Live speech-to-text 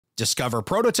Discover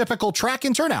prototypical track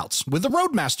and turnouts with the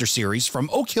Roadmaster series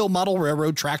from Oak Hill Model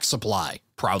Railroad Track Supply.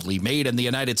 Proudly made in the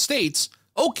United States,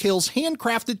 Oak Hill's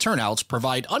handcrafted turnouts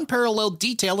provide unparalleled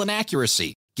detail and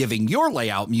accuracy, giving your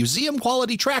layout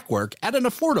museum-quality track work at an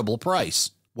affordable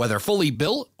price. Whether fully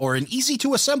built or in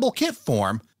easy-to-assemble kit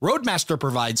form, Roadmaster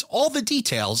provides all the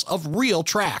details of real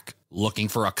track. Looking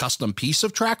for a custom piece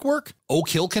of track work? Oak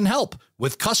Hill can help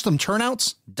with custom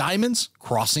turnouts, diamonds,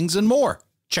 crossings, and more.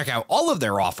 Check out all of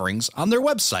their offerings on their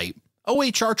website,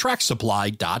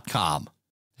 ohrtracksupply.com.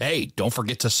 Hey, don't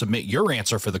forget to submit your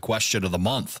answer for the question of the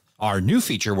month, our new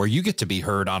feature where you get to be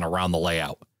heard on Around the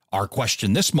Layout. Our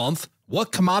question this month: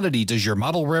 what commodity does your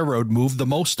model railroad move the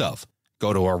most of?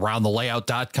 Go to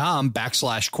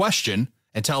aroundthelayout.com/question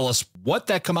and tell us what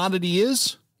that commodity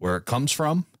is, where it comes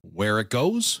from, where it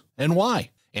goes, and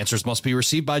why. Answers must be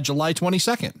received by July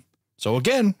 22nd. So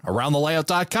again,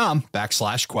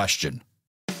 aroundthelayout.com/question.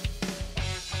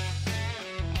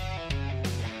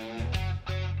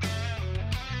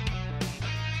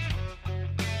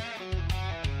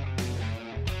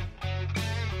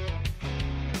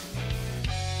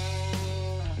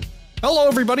 Hello,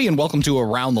 everybody, and welcome to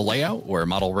Around the Layout, where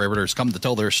model railroaders come to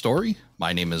tell their story.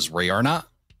 My name is Ray Arnott.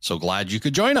 So glad you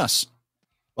could join us.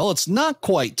 Well, it's not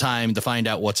quite time to find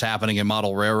out what's happening in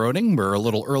model railroading. We're a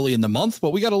little early in the month,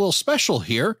 but we got a little special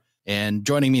here. And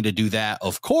joining me to do that,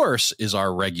 of course, is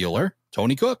our regular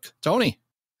Tony Cook. Tony.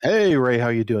 Hey, Ray, how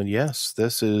you doing? Yes,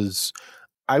 this is,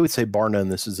 I would say, bar none,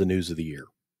 this is the news of the year.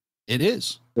 It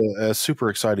is. A super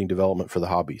exciting development for the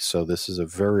hobby. So this is a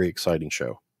very exciting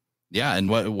show. Yeah, and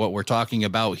what we're talking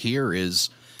about here is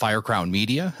Firecrown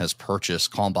Media has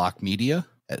purchased Kalmbach Media.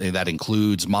 That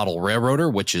includes Model Railroader,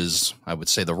 which is, I would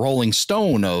say, the Rolling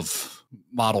Stone of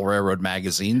model railroad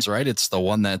magazines, right? It's the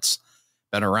one that's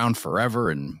been around forever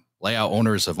and layout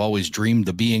owners have always dreamed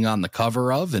of being on the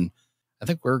cover of. And I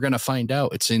think we're going to find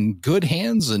out it's in good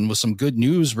hands and with some good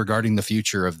news regarding the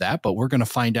future of that. But we're going to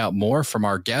find out more from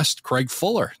our guest, Craig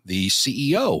Fuller, the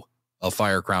CEO of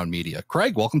Firecrown Media.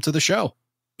 Craig, welcome to the show.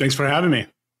 Thanks for having me.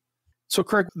 So,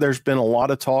 Craig, there's been a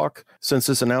lot of talk since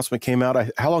this announcement came out.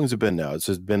 How long has it been now? Has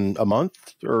it been a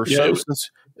month or so? Since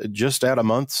just at a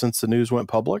month since the news went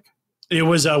public? It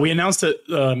was, we announced it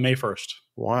May 1st.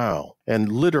 Wow.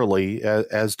 And literally,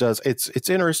 as does, it's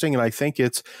interesting. And I think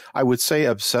it's, I would say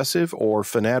obsessive or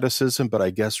fanaticism, but I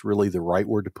guess really the right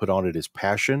word to put on it is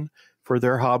passion for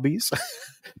their hobbies.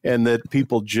 And that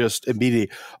people just immediately,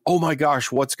 oh my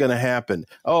gosh, what's going to happen?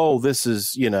 Oh, this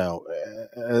is,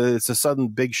 it's a sudden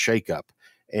big shakeup.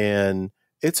 And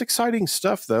it's exciting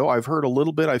stuff, though. I've heard a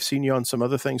little bit. I've seen you on some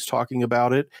other things talking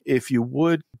about it. If you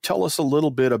would tell us a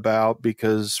little bit about,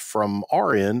 because from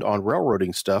our end on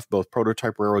railroading stuff, both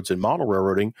prototype railroads and model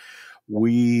railroading,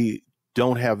 we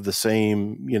don't have the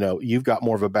same, you've got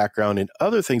more of a background in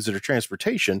other things that are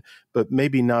transportation, but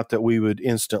maybe not that we would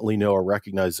instantly know or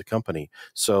recognize the company.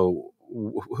 So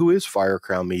who is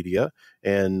Firecrown Media,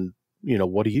 and,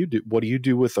 what do you do? What do you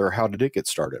do with, or how did it get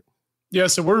started? Yeah,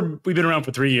 so we've been around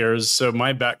for 3 years. So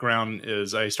my background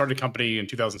is I started a company in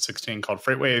 2016 called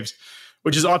FreightWaves,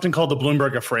 which is often called the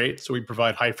Bloomberg of freight. So we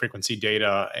provide high frequency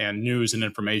data and news and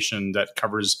information that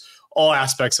covers all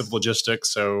aspects of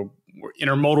logistics. So we're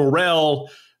intermodal rail,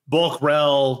 bulk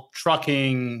rail,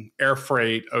 trucking, air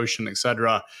freight, ocean, et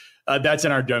cetera. That's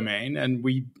in our domain. And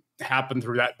we happened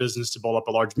through that business to build up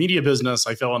a large media business.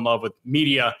 I fell in love with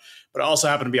media, but I also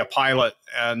happened to be a pilot.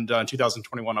 And in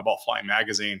 2021, I bought Flying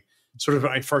Magazine, sort of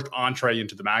my first entree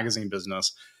into the magazine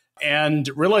business, and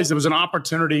realized there was an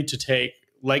opportunity to take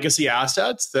legacy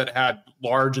assets that had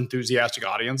large enthusiastic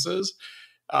audiences,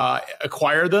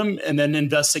 acquire them, and then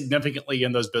invest significantly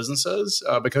in those businesses.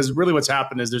 Because really what's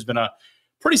happened is there's been a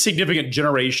pretty significant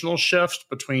generational shift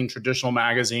between traditional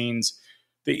magazines.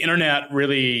 The internet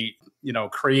really,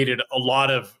 created a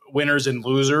lot of winners and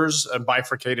losers and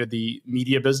bifurcated the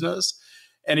media business.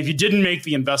 And if you didn't make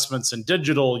the investments in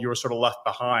digital, you were sort of left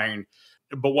behind.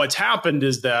 But what's happened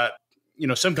is that,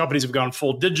 some companies have gone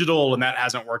full digital and that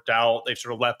hasn't worked out. They've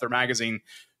sort of left their magazine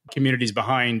communities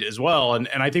behind as well. And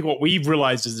I think what we've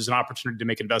realized is there's an opportunity to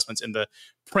make investments in the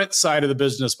print side of the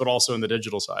business, but also in the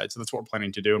digital side. So that's what we're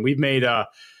planning to do. And we've made,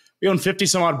 we own 50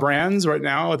 some odd brands right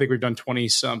now. I think we've done 20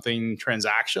 something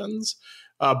transactions.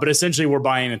 But essentially we're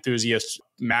buying enthusiast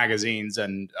magazines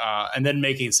and then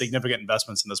making significant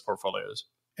investments in those portfolios.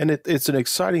 And it's an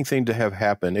exciting thing to have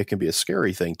happen. It can be a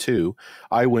scary thing, too.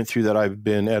 I went through that. I've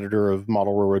been editor of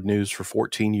Model Railroad News for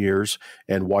 14 years,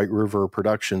 and White River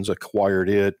Productions acquired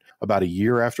it about a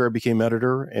year after I became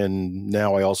editor. And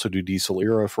now I also do Diesel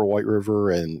Era for White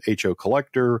River and HO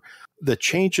Collector. The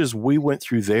changes we went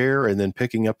through there, and then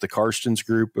picking up the Karstens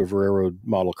group of Railroad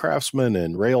Model Craftsmen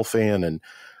and Railfan. And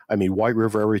I mean, White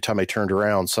River, every time I turned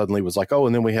around, suddenly was like, oh,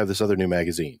 and then we have this other new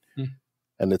magazine.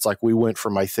 And it's like we went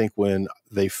from, I think, when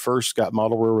they first got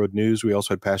Model Railroad News, we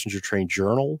also had Passenger Train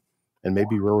Journal and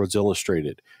maybe Railroads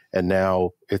Illustrated. And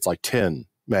now it's like 10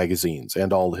 magazines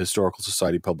and all the Historical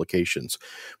Society publications.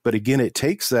 But again, it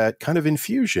takes that kind of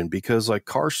infusion because like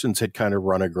Karstens had kind of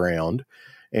run aground.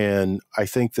 And I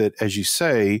think that, as you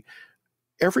say,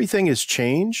 everything has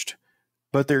changed,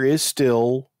 but there is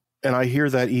still, and I hear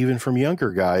that even from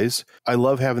younger guys, I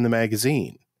love having the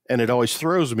magazine. And it always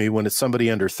throws me when it's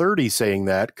somebody under 30 saying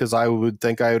that, because I would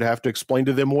think I would have to explain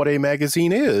to them what a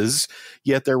magazine is.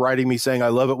 Yet they're writing me saying, I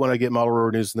love it when I get Model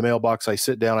Railroad News in the mailbox. I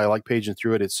sit down, I like paging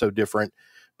through it. It's so different.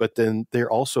 But then there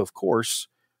also, of course,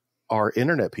 are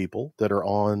internet people that are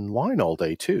online all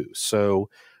day too. So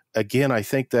again, I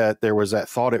think that there was that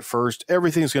thought at first,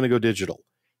 everything's going to go digital.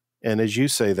 And as you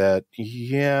say that,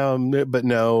 yeah, but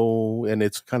no, and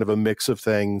it's kind of a mix of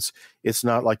things. It's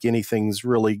not like anything's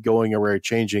really going away or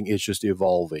changing. It's just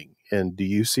evolving. And do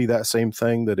you see that same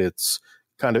thing, that it's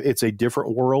a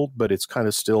different world, but it's kind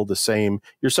of still the same?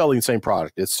 You're selling the same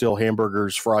product. It's still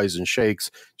hamburgers, fries, and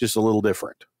shakes, just a little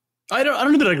different. I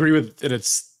don't know that I agree with that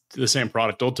it's the same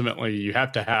product. Ultimately, you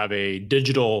have to have a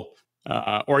digital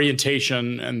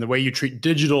orientation, and the way you treat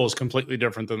digital is completely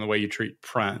different than the way you treat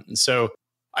print. And so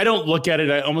I don't look at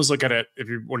it. I almost look at it, if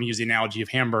you want to use the analogy of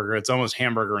hamburger, it's almost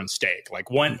hamburger and steak.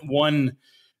 Like one,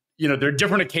 there are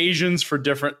different occasions for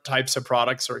different types of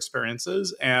products or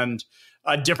experiences, and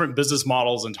different business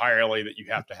models entirely that you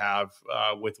have to have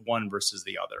with one versus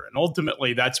the other. And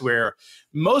ultimately, that's where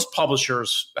most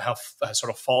publishers have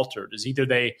sort of faltered, is either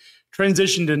they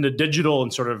transitioned into digital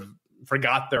and sort of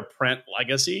forgot their print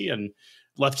legacy and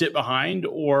left it behind,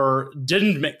 or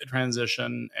didn't make the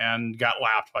transition and got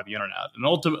lapped by the internet. And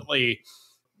ultimately,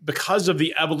 because of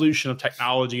the evolution of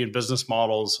technology and business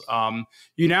models,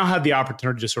 you now have the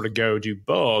opportunity to sort of go do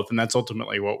both. And that's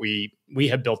ultimately what we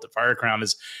have built at Firecrown.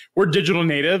 Is we're digital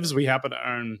natives. We happen to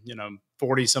own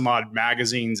 40 some odd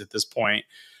magazines at this point,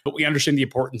 but we understand the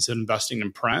importance of investing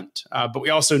in print. But we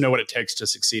also know what it takes to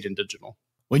succeed in digital.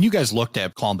 When you guys looked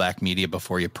at Kalmbach Media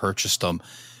before you purchased them,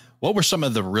 what were some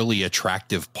of the really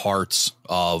attractive parts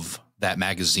of that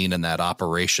magazine and that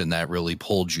operation that really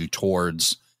pulled you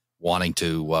towards wanting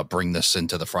to bring this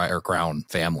into the Firecrown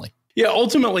family? Yeah,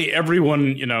 ultimately,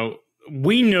 everyone,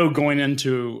 we know going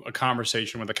into a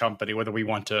conversation with a company, whether we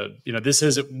want to,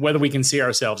 whether we can see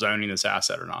ourselves owning this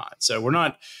asset or not. So we're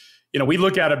not, we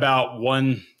look at about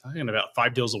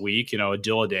 5 deals a week, a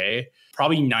deal a day.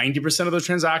 Probably 90% of those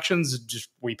transactions, just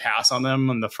we pass on them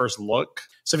on the first look.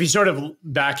 So if you sort of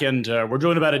back into, we're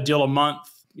doing about a deal a month.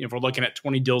 If we're looking at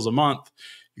 20 deals a month,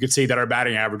 you could see that our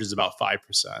batting average is about 5%.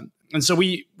 And so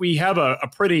we have a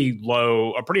pretty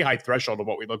high threshold of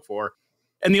what we look for.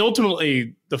 And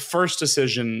ultimately, the first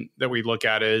decision that we look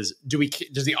at is,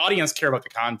 does the audience care about the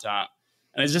content?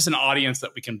 And is this an audience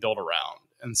that we can build around?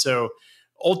 And so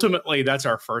ultimately, that's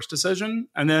our first decision.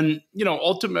 And then,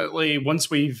 ultimately,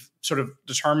 once we've sort of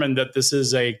determined that this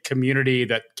is a community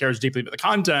that cares deeply about the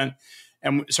content,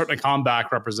 and certainly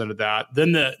Kalmbach represented that,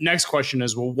 then the next question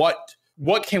is, well,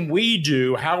 what can we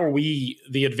do? How are we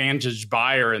the advantaged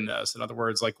buyer in this? In other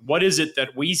words, like, what is it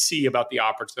that we see about the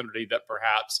opportunity that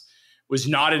perhaps was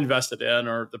not invested in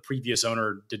or the previous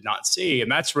owner did not see?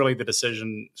 And that's really the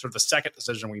decision, sort of the second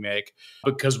decision we make,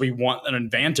 because we want an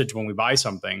advantage when we buy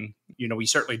something. We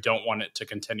certainly don't want it to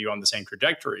continue on the same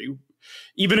trajectory.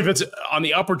 Even if it's on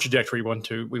the upward trajectory,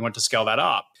 we want to scale that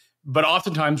up. But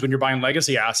oftentimes when you're buying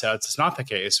legacy assets, it's not the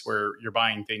case, where you're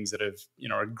buying things that have,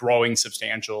 are growing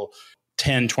substantial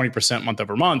 10, 20% month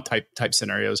over month type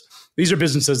scenarios. These are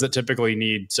businesses that typically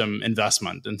need some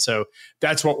investment. And so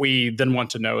that's what we then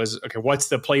want to know is, okay, what's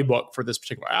the playbook for this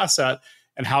particular asset?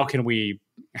 And how can we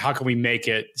make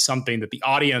it something that the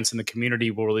audience and the community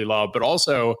will really love, but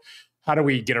also how do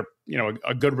we get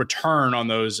a good return on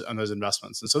those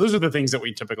investments? And so those are the things that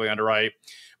we typically underwrite.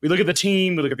 We look at the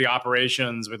team, we look at the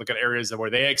operations, we look at areas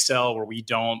where they excel, where we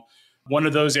don't. One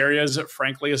of those areas,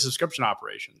 frankly, is subscription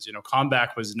operations.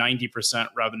 Kalmbach was 90%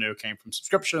 revenue came from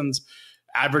subscriptions.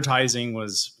 Advertising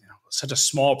was such a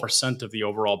small percent of the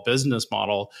overall business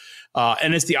model.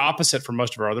 And it's the opposite for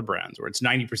most of our other brands, where it's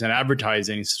 90%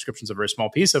 advertising, subscriptions are a very small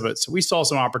piece of it. So we saw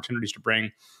some opportunities to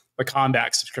bring the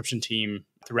Kalmbach subscription team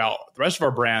throughout the rest of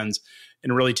our brands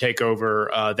and really take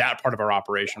over that part of our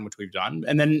operation, which we've done.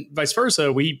 And then vice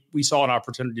versa, we saw an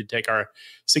opportunity to take our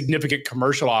significant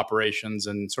commercial operations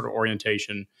and sort of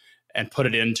orientation and put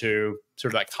it into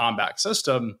sort of that Kalmbach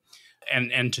system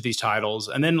and to these titles.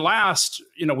 And then last,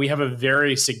 we have a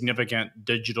very significant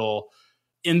digital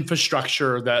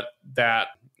infrastructure that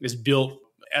is built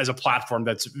as a platform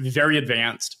that's very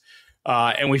advanced.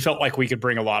 And we felt like we could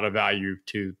bring a lot of value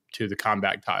to the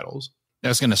Kalmbach titles. I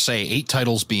was going to say 8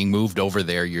 titles being moved over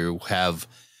there. You have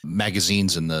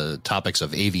magazines in the topics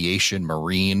of aviation,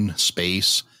 marine,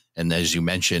 space, and as you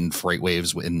mentioned,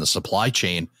 FreightWaves in the supply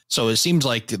chain. So it seems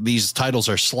like these titles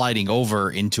are sliding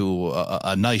over into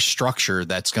a nice structure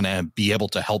that's going to be able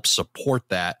to help support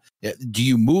that. Do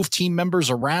you move team members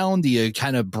around? Do you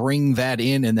kind of bring that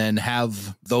in and then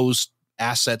have those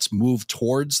assets move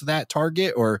towards that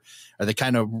target, or are they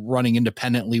kind of running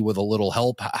independently with a little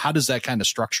help? How does that kind of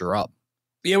structure up?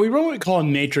 Yeah, we run what we call a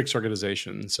matrix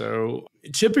organization. So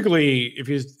typically, if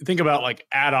you think about like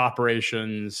ad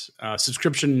operations,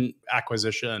 subscription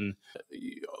acquisition,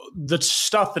 the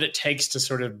stuff that it takes to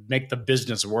sort of make the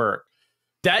business work,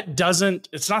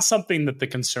 it's not something that the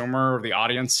consumer or the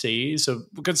audience sees. So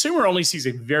the consumer only sees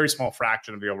a very small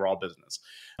fraction of the overall business.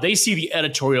 They see the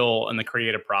editorial and the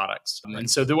creative products. And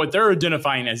so what they're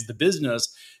identifying as the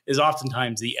business is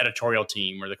oftentimes the editorial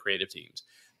team or the creative teams.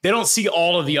 They don't see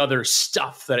all of the other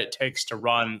stuff that it takes to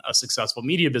run a successful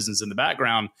media business in the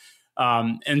background.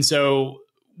 And so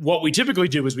what we typically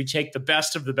do is we take the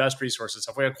best of the best resources.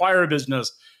 So if we acquire a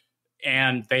business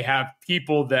and they have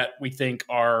people that we think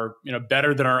are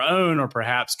better than our own or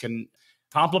perhaps can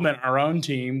complement our own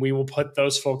team, we will put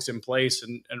those folks in place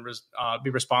and be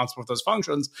responsible for those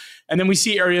functions. And then we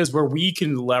see areas where we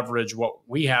can leverage what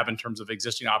we have in terms of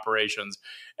existing operations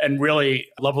and really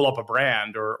level up a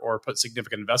brand or put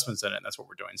significant investments in it. And that's what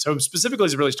we're doing. So specifically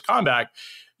as it relates to Kalmbach,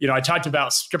 I talked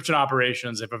about subscription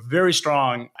operations. They have a very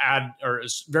strong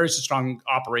very strong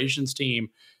operations team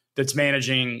that's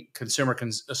managing consumer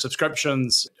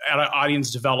subscriptions,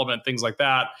 audience development, things like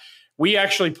that. We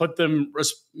actually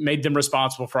made them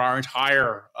responsible for our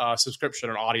entire subscription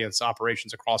and audience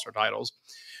operations across our titles.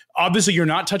 Obviously, you're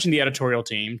not touching the editorial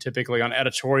team. Typically, on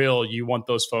editorial, you want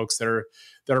those folks that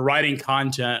are writing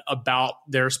content about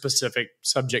their specific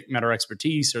subject matter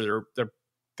expertise or their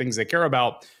things they care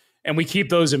about, and we keep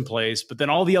those in place. But then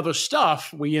all the other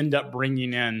stuff, we end up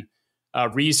bringing in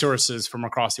resources from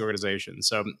across the organization.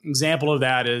 So, an example of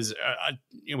that is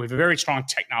we have a very strong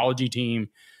technology team.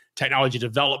 Technology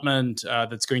development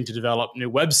that's going to develop new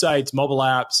websites, mobile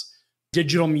apps,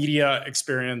 digital media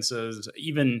experiences,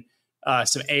 even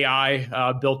some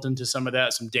AI built into some of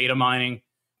that, some data mining.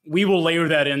 We will layer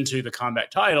that into the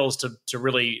Kalmbach titles to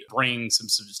really bring some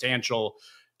substantial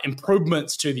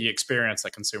improvements to the experience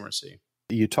that consumers see.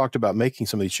 You talked about making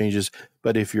some of these changes,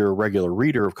 but if you're a regular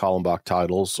reader of Kalmbach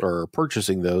titles or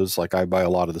purchasing those, like I buy a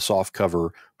lot of the soft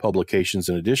cover publications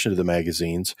in addition to the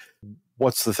magazines,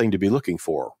 what's the thing to be looking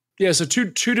for? Yeah, so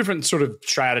two different sort of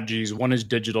strategies. One is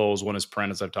digital, one is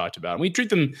print, as I've talked about. And we treat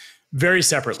them very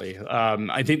separately.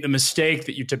 I think the mistake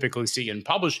that you typically see in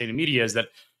publishing and media is that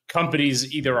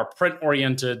companies either are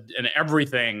print-oriented and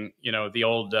everything, the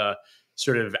old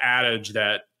sort of adage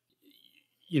that,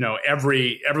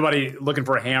 everybody looking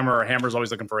for a hammer's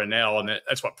always looking for a nail. And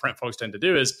that's what print folks tend to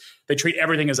do is they treat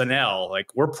everything as a nail.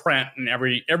 Like we're print and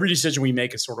every decision we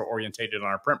make is sort of orientated on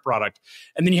our print product.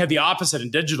 And then you have the opposite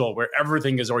in digital where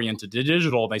everything is oriented to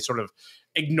digital. And they sort of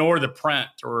ignore the print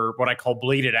or what I call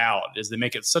bleed it out is they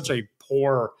make it such a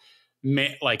poor,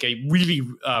 like a really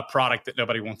product that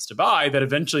nobody wants to buy that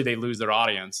eventually they lose their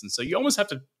audience. And so you almost have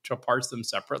to parse them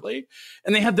separately.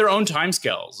 And they have their own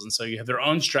timescales. And so you have their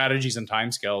own strategies and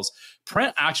timescales.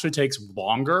 Print actually takes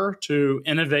longer to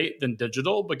innovate than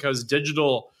digital because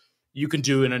digital, you can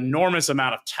do an enormous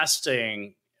amount of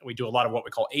testing. We do a lot of what we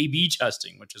call A/B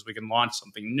testing, which is we can launch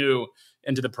something new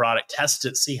into the product, test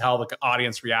it, see how the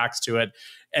audience reacts to it,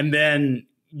 and then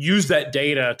use that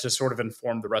data to sort of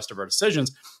inform the rest of our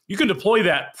decisions. You can deploy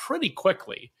that pretty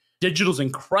quickly. Digital is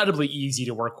incredibly easy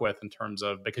to work with in terms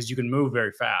of because you can move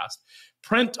very fast.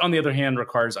 Print, on the other hand,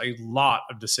 requires a lot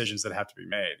of decisions that have to be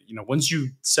made. Once you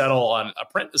settle on a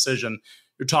print decision,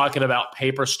 you're talking about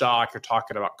paper stock, you're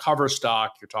talking about cover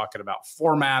stock, you're talking about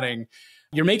formatting.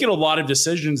 You're making a lot of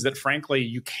decisions that, frankly,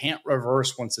 you can't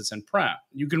reverse once it's in print.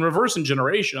 You can reverse in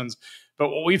generations, but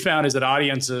what we found is that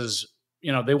audiences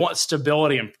they want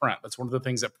stability in print. That's one of the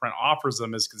things that print offers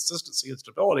them is consistency and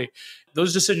stability.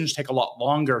 Those decisions take a lot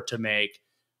longer to make.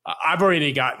 I've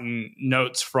already gotten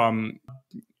notes from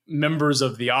members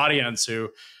of the audience who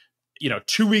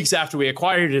 2 weeks after we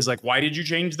acquired it, is like, why did you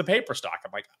change the paper stock?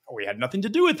 I'm like, oh, we had nothing to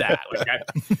do with that.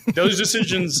 Those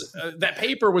decisions, that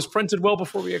paper was printed well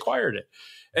before we acquired it.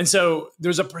 And so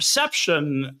there's a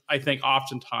perception, I think,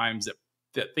 oftentimes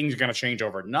that things are going to change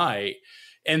overnight.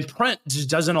 And print just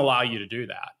doesn't allow you to do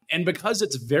that. And because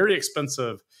it's very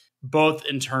expensive, both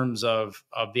in terms of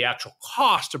the actual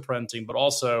cost of printing, but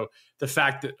also the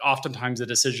fact that oftentimes the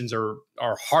decisions are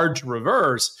hard to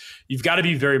reverse, you've got to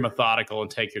be very methodical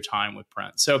and take your time with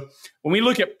print. So when we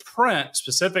look at print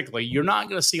specifically, you're not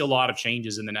going to see a lot of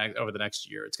changes over the next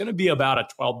year. It's going to be about a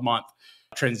 12-month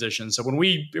transition. So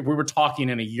if we were talking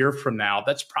in a year from now,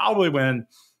 that's probably when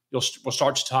we'll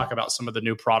start to talk about some of the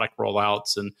new product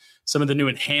rollouts and some of the new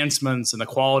enhancements and the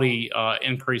quality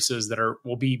increases that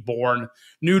will be born,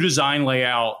 new design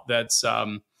layout that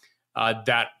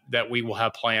we will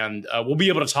have planned. We'll be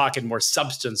able to talk in more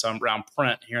substance around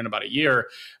print here in about a year.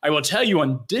 I will tell you,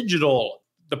 on digital,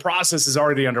 the process is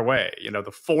already underway.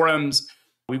 The forums,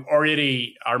 we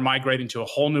already are migrating to a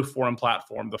whole new forum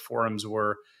platform. The forums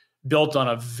were built on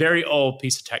a very old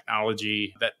piece of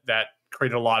technology that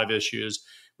created a lot of issues.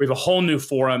 We have a whole new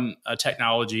forum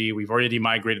technology. We've already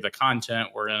migrated the content.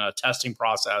 We're in a testing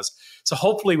process. So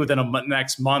hopefully within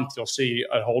next month, you'll see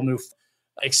a whole new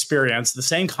experience. The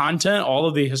same content, all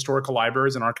of the historical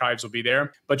libraries and archives will be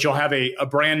there, but you'll have a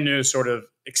brand new sort of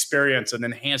experience, an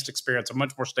enhanced experience, a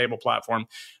much more stable platform.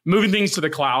 Moving things to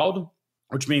the cloud,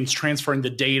 which means transferring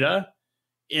the data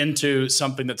into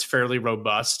something that's fairly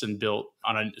robust and built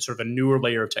on a sort of a newer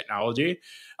layer of technology.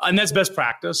 And that's best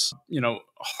practice.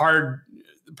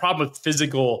 The problem with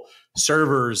physical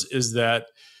servers is that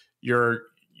you're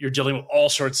dealing with all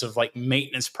sorts of like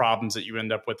maintenance problems that you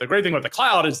end up with. The great thing about the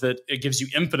cloud is that it gives you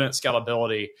infinite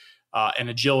scalability and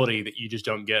agility that you just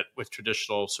don't get with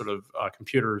traditional sort of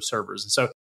computer servers. And so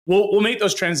we'll make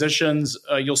those transitions.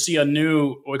 You'll see a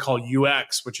new, what we call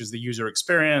UX, which is the user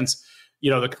experience.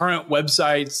 The current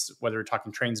websites, whether you're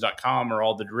talking trains.com or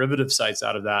all the derivative sites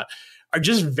out of that, are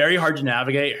just very hard to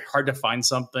navigate, hard to find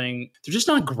something. They're just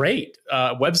not great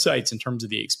websites in terms of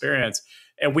the experience.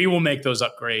 And we will make those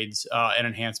upgrades and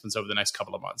enhancements over the next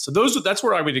couple of months. So that's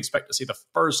where I would expect to see the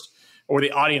first, or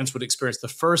the audience would experience the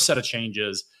first set of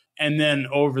changes. And then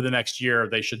over the next year,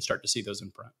 they should start to see those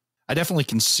in print. I definitely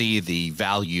can see the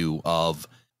value of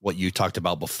what you talked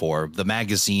about before, the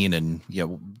magazine. And,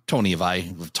 Tony and I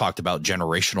have talked about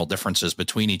generational differences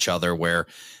between each other, where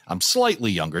I'm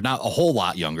slightly younger, not a whole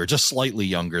lot younger, just slightly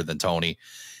younger than Tony,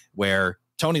 where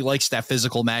Tony likes that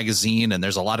physical magazine. And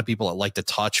there's a lot of people that like to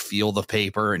touch, feel the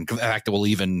paper. And in fact, will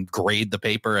even grade the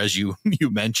paper, as you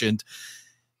mentioned.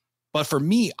 But for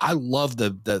me, I love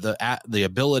the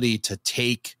ability to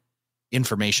take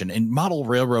information, and Model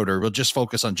Railroader, we'll just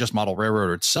focus on just Model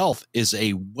Railroader itself, is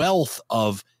a wealth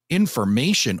of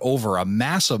information over a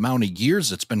massive amount of years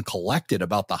that's been collected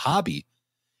about the hobby.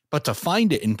 But to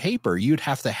find it in paper, you'd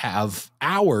have to have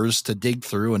hours to dig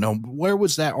through and know where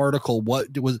was that article,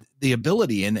 what was the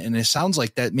ability. And it sounds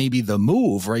like that may be the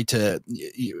move, right? To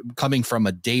coming from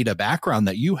a data background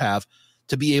that you have,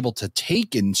 to be able to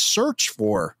take and search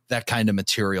for that kind of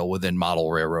material within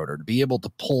Model Railroader, to be able to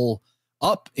pull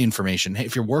up information.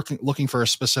 If you're looking for a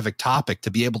specific topic,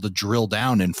 to be able to drill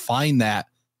down and find that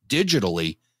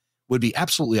digitally would be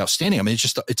absolutely outstanding. I mean,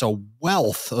 it's a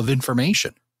wealth of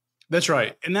information. That's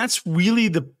right. And that's really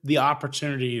the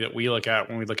opportunity that we look at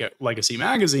when we look at legacy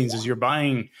magazines. Is you're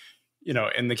buying,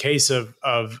 in the case of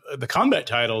the combat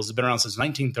titles, have been around since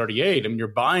 1938. I mean, you're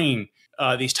buying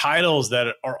these titles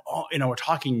that are, we're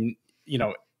talking,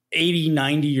 80,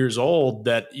 90 years old,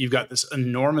 that you've got this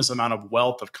enormous amount of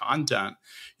wealth of content.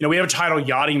 We have a title,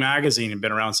 Yachting Magazine, and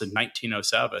been around since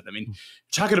 1907. I mean,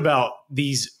 talking about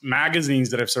these magazines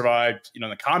that have survived,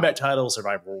 the combat titles,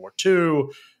 survived World War II,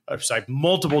 survived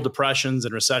multiple depressions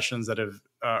and recessions that have,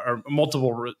 or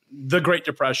multiple, the Great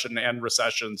Depression and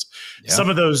recessions. Yeah. Some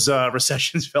of those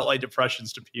recessions felt like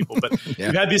depressions to people, but yeah.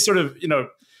 You've had these sort of,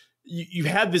 you've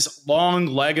had this long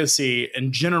legacy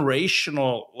and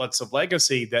generational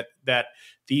legacy that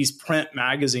these print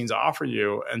magazines offer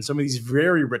you, and some of these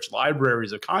very rich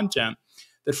libraries of content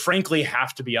that frankly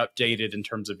have to be updated in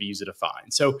terms of easy to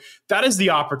find. So that is the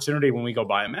opportunity when we go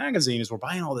buy a magazine, is we're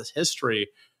buying all this history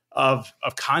of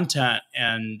content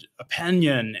and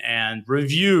opinion and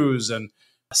reviews and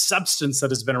substance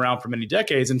that has been around for many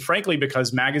decades. And frankly,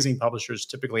 because magazine publishers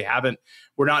typically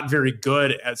we're not very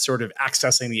good at sort of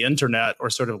accessing the internet or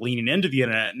sort of leaning into the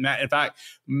internet. And in fact,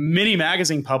 many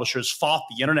magazine publishers fought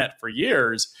the internet for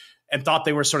years and thought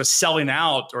they were sort of selling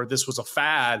out, or this was a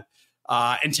fad,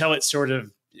 until it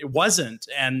wasn't,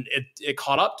 and it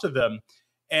caught up to them.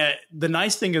 And the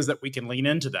nice thing is that we can lean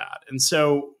into that. And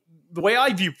so the way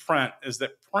I view print is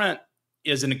that print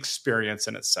is an experience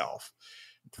in itself.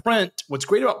 What's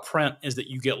great about print is that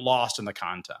you get lost in the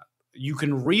content. You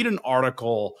can read an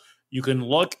article, you can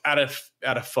look at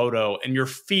a photo, and your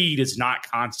feed is not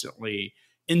constantly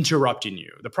interrupting you.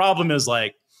 The problem is,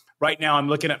 like, right now I'm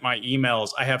looking at my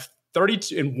emails. I have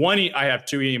 32 I have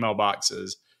 2 email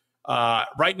boxes.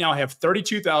 Right now I have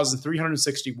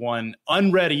 32,361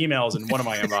 unread emails in one of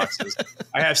my inboxes.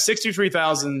 I have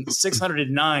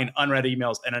 63,609 unread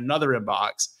emails in another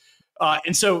inbox.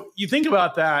 And so you think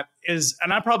about that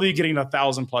and I'm probably getting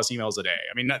 1,000 plus emails a day.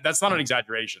 I mean, that's not an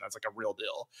exaggeration. That's like a real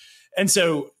deal. And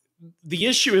so the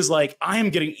issue is, like, I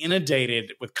am getting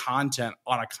inundated with content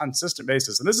on a consistent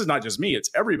basis. And this is not just me,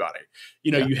 it's everybody.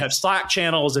 You have Slack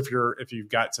channels if you've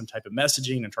got some type of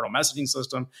internal messaging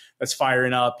system that's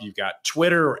firing up. You've got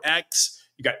Twitter or X,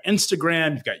 you've got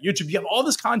Instagram, you've got YouTube. You have all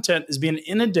this content is being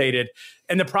inundated.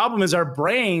 And the problem is our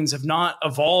brains have not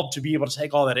evolved to be able to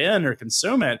take all that in or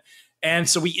consume it. And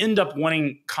so we end up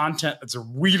wanting content that's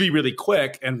really, really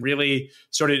quick and really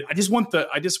sort of, I just want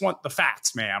the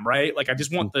facts, ma'am, right? Like, I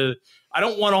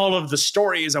don't want all of the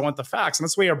stories. I want the facts. And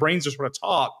that's the way our brains are sort of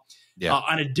taught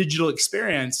on a digital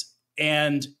experience.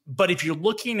 But if you're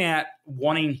looking at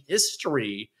wanting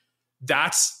history,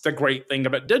 that's the great thing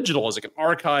about digital is it can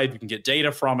archive, you can get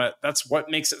data from it. That's what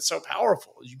makes it so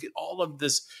powerful. You get all of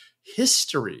this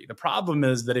history. The problem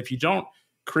is that if you don't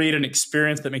create an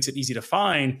experience that makes it easy to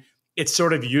find, it's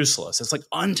sort of useless. It's like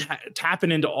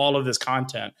tapping into all of this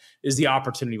content is the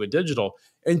opportunity with digital.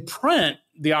 In print,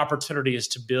 the opportunity is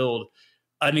to build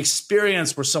an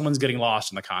experience where someone's getting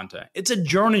lost in the content. It's a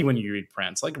journey when you read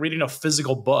print. It's like reading a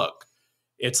physical book.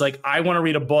 It's like, I want to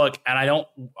read a book and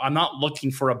I'm not looking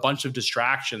for a bunch of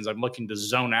distractions. I'm looking to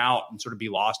zone out and sort of be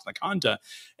lost in the content.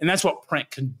 And that's what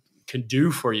print can do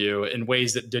for you in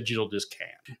ways that digital just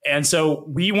can't. And so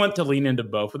we want to lean into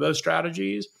both of those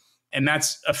strategies. And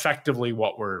that's effectively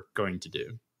what we're going to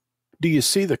do. Do you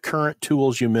see the current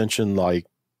tools you mentioned, like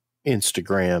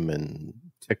Instagram and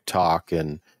TikTok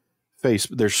and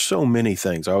Facebook? There's so many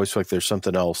things. I always feel like there's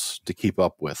something else to keep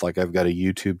up with. Like, I've got a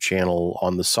YouTube channel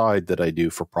on the side that I do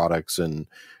for products and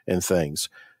things.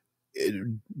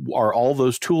 Are all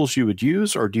those tools you would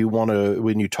use? Or do you want to,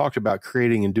 when you talked about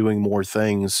creating and doing more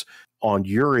things on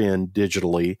your end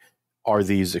digitally, are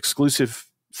these exclusive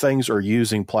things or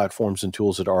using platforms and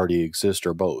tools that already exist,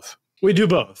 or both? We do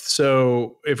both.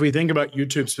 So if we think about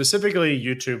YouTube specifically,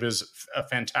 YouTube is a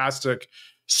fantastic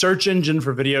search engine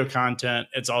for video content.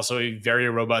 It's also a very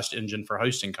robust engine for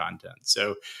hosting content.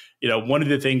 So, one of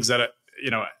the things that,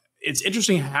 it's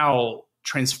interesting how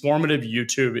transformative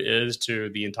YouTube is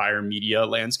to the entire media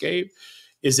landscape.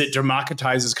 Is it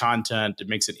democratizes content. It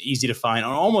makes it easy to find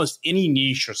on almost any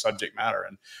niche or subject matter.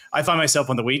 And I find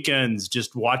myself on the weekends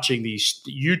just watching these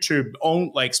YouTube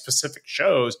own specific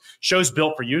shows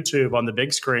built for YouTube on the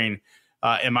big screen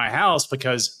in my house,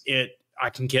 because I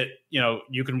can get,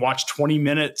 you can watch 20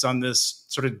 minutes on this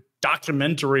sort of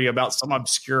documentary about some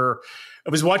obscure. I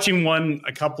was watching one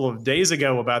a couple of days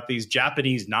ago about these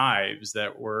Japanese knives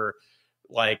that were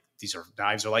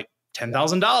knives are like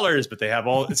 $10,000, but they have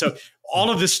all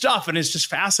of this stuff, and it's just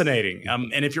fascinating.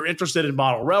 And if you're interested in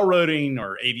model railroading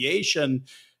or aviation,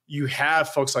 you have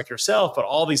folks like yourself, but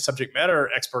all these subject matter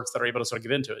experts that are able to sort of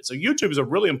get into it. So YouTube is a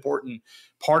really important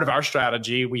part of our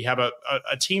strategy. We have a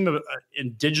team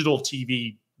in digital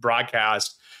TV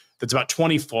broadcast that's about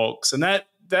 20 folks, and that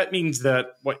means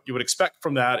that what you would expect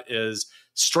from that is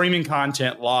streaming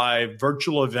content live,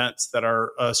 virtual events that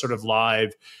are sort of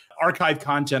live, archive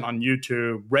content on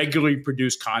YouTube, regularly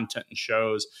produced content and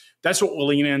shows. That's what we'll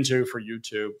lean into for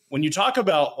YouTube. When you talk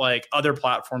about other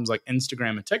platforms like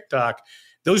Instagram and TikTok,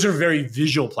 those are very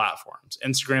visual platforms.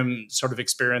 Instagram sort of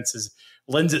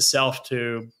lends itself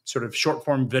to sort of short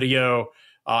form video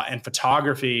and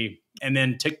photography. And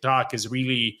then TikTok is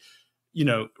really,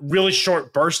 really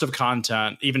short burst of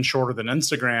content, even shorter than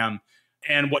Instagram.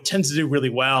 And what tends to do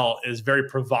really well is very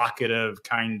provocative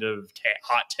kind of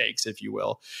hot takes, if you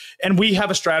will. And we have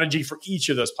a strategy for each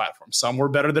of those platforms. Some were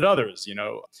better than others,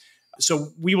 So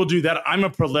we will do that. I'm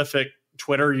a prolific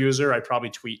Twitter user. I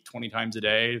probably tweet 20 times a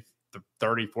day,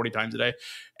 30, 40 times a day.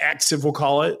 X, if we'll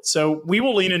call it. So we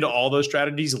will lean into all those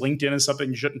strategies. LinkedIn is something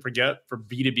you shouldn't forget for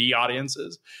B2B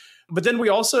audiences. But then we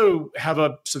also have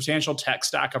a substantial tech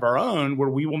stack of our own where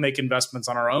we will make investments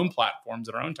on our own platforms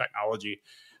and our own technology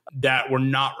that we're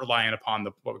not relying upon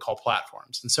what we call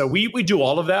platforms. And so we do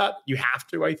all of that. You have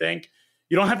to, I think.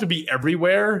 You don't have to be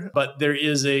everywhere, but there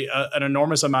is an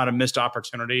enormous amount of missed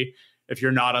opportunity if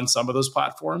you're not on some of those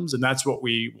platforms. And that's what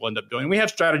we will end up doing. We have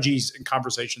strategies and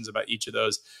conversations about each of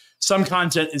those. Some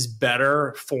content is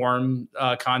better form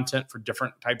content for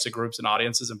different types of groups and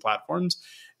audiences and platforms.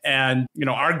 And,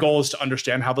 our goal is to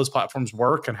understand how those platforms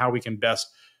work and how we can best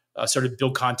sort of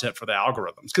build content for the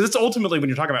algorithms. Because it's ultimately, when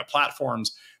you're talking about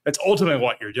platforms, that's ultimately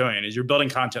what you're doing, is you're building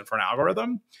content for an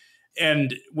algorithm.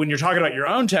 And when you're talking about your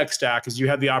own tech stack, is you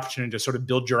have the opportunity to sort of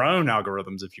build your own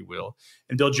algorithms, if you will,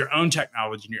 and build your own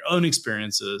technology and your own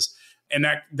experiences. And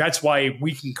that's why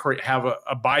we can have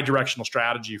a bi-directional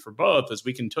strategy for both, is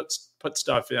we can put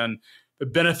stuff in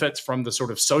that benefits from the sort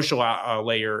of social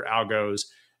layer algos,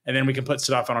 and then we can put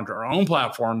stuff onto our own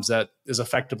platforms that is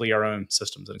effectively our own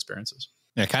systems and experiences.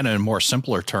 Yeah, kind of in more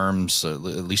simpler terms, at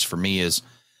least for me, is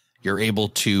you're able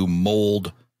to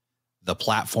mold the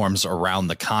platforms around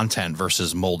the content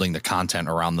versus molding the content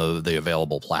around the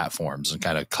available platforms, and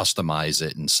kind of customize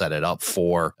it and set it up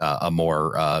for a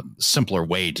more simpler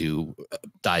way to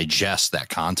digest that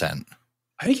content.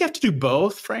 I think you have to do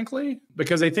both, frankly,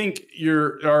 because I think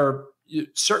there are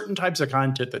certain types of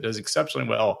content that does exceptionally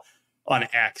well on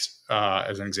X,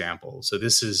 as an example. So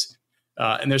this is,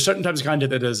 and there's certain types of content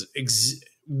that does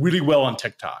really well on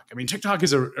TikTok. I mean, TikTok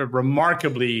is a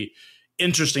remarkably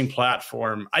interesting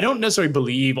platform. I don't necessarily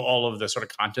believe all of the sort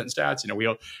of content stats.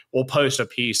 We'll post a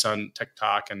piece on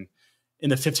TikTok, and in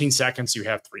the 15 seconds you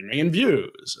have 3 million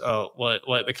views.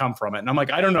 Let they come from it, and I'm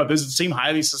like, I don't know. This would seem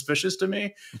highly suspicious to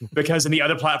me, because in the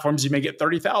other platforms you may get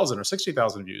 30,000 or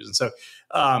 60,000 views. And so,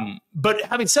 but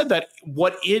having said that,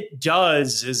 what it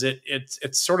does is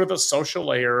it's sort of a social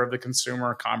layer of the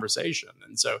consumer conversation,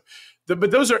 and so,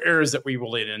 but those are areas that we will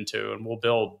lean into, and we'll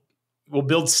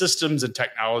build systems and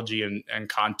technology and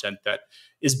content that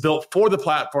is built for the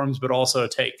platforms, but also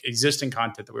take existing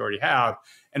content that we already have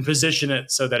and position it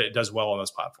so that it does well on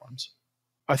those platforms.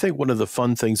 I think one of the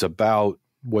fun things about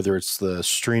whether it's the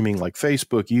streaming like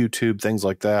Facebook, YouTube, things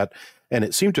like that, and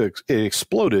it seemed to it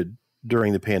exploded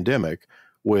during the pandemic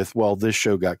with, well, this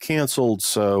show got canceled.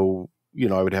 So,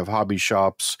 I would have hobby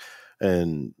shops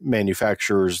and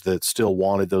manufacturers that still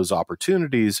wanted those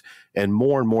opportunities, and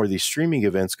more of these streaming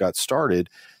events got started.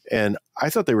 And I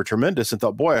thought they were tremendous, and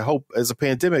thought, boy, I hope as the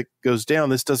pandemic goes down,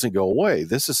 this doesn't go away.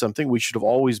 This is something we should have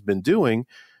always been doing.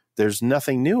 There's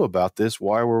nothing new about this.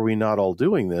 Why were we not all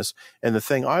doing this? And the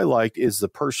thing I liked is the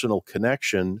personal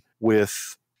connection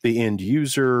with the end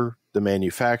user, the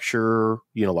manufacturer.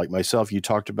 Like myself, you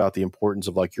talked about the importance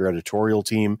of like your editorial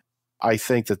team. I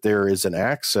think that there is an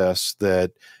access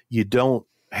that you don't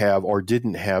have or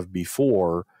didn't have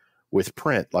before with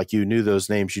print. Like, you knew those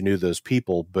names, you knew those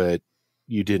people, but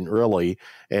you didn't really.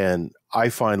 And I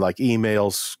find like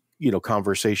emails,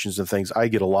 conversations and things, I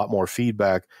get a lot more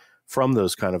feedback from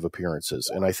those kind of appearances.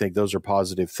 And I think those are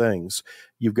positive things.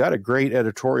 You've got a great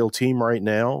editorial team right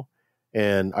now.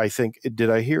 And I think, did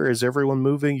I hear, is everyone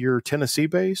moving? You're Tennessee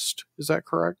based? Is that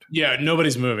correct? Yeah,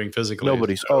 nobody's moving physically.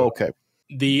 Nobody's. Oh, okay.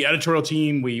 The editorial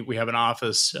team, we have an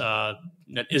office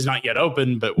that is not yet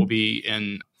open, but will be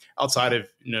outside of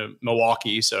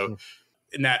Milwaukee. So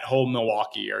in that whole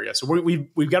Milwaukee area. So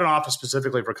we've got an office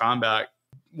specifically for Kalmbach.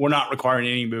 We're not requiring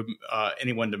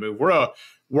anyone to move. We're a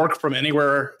work from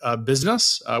anywhere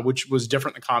business, which was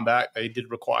different than Kalmbach. They did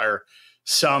require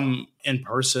some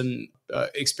in-person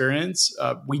experience.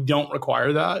 We don't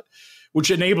require that, which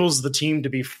enables the team to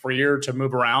be freer to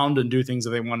move around and do things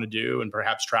that they want to do, and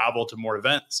perhaps travel to more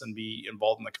events and be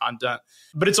involved in the content.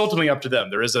 But it's ultimately up to them.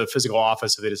 There is a physical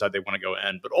office if they decide they want to go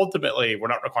in. But ultimately, we're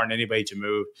not requiring anybody to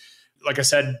move. Like I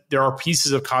said, there are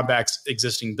pieces of Kalmbach's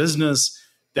existing business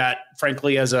that,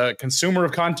 frankly, as a consumer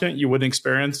of content, you wouldn't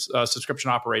experience. Subscription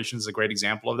operations is a great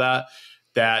example of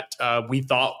that we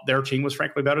thought their team was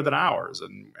frankly better than ours.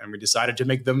 And we decided to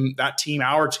make that team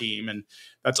our team. And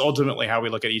that's ultimately how we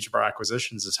look at each of our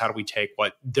acquisitions, is how do we take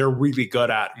what they're really good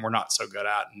at and we're not so good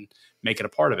at and make it a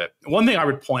part of it. One thing I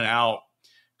would point out,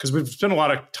 because we've spent a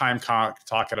lot of time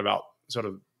talking about sort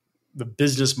of the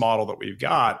business model that we've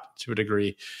got to a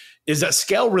degree, is that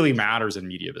scale really matters in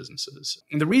media businesses.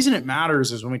 And the reason it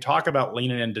matters is when we talk about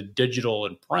leaning into digital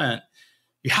and print,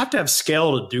 you have to have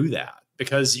scale to do that.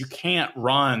 Because you can't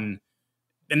run,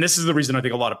 and this is the reason I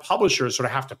think a lot of publishers sort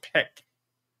of have to pick.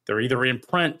 They're either in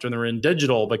print or they're in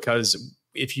digital, because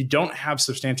if you don't have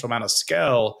substantial amount of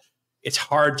scale, it's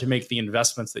hard to make the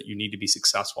investments that you need to be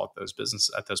successful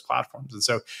at those platforms. And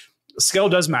so scale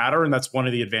does matter, and that's one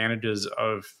of the advantages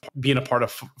of being a part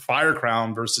of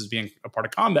Firecrown versus being a part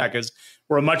of Kalmbach, is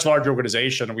we're a much larger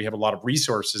organization and we have a lot of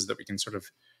resources that we can sort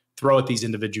of throw at these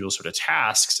individual sort of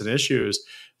tasks and issues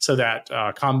so that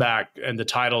Kalmbach and the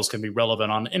titles can be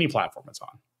relevant on any platform it's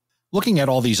on. Looking at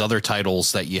all these other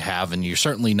titles that you have, and you're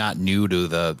certainly not new to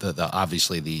the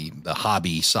obviously the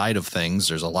hobby side of things.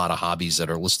 There's a lot of hobbies that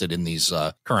are listed in these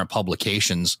current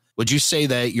publications. Would you say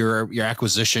that your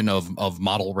acquisition of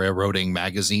model railroading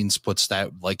magazines puts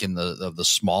that like in the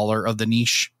smaller of the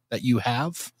niche that you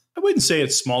have? I wouldn't say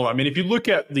it's smaller. I mean, if you look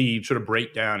at the sort of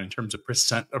breakdown in terms of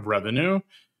percent of revenue,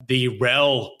 the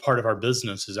rail part of our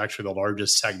business is actually the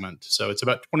largest segment. So it's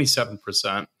about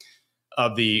 27%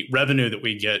 of the revenue that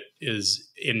we get is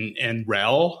in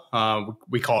rail.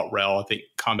 We call it rail. I think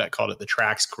Kalmbach called it the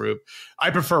tracks group.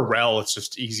 I prefer rail. It's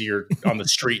just easier on the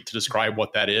street to describe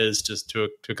what that is just to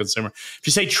a consumer. If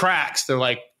you say tracks, they're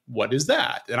like, what is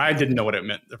that? And I didn't know what it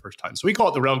meant the first time. So we call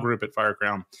it the rail group at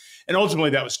Firecrown. And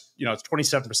ultimately that was, it's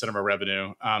 27% of our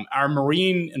revenue. Our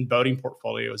marine and boating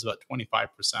portfolio is about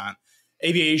 25%.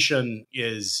 Aviation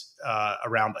is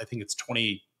around, I think it's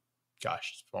 20,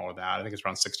 it's smaller than that. I think it's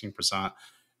around 16%.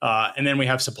 And then we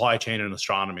have supply chain and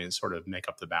astronomy to sort of make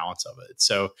up the balance of it.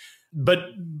 So, but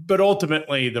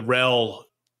ultimately the rail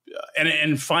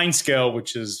and fine scale,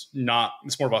 which is not,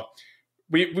 it's more about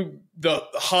the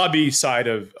hobby side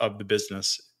of the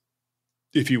business,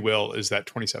 if you will, is that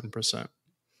 27%.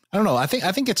 I don't know. I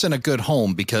think it's in a good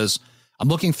home because I'm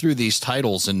looking through these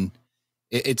titles and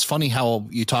it's funny how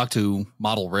you talk to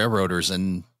model railroaders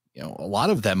and, a lot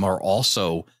of them are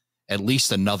also at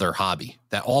least another hobby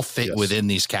that all fit within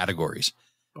these categories.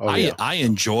 I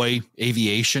enjoy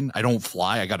aviation. I don't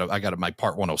fly. I got my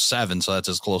Part 107. So that's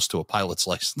as close to a pilot's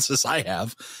license as I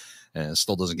have. And it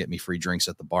still doesn't get me free drinks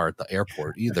at the bar at the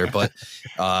airport either. But,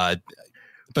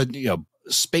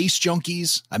 space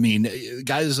junkies. I mean,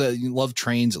 guys that love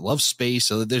trains, love space.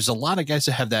 So there's a lot of guys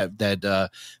that have that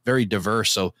very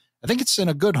diverse. So I think it's in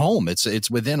a good home.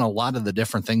 It's within a lot of the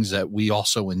different things that we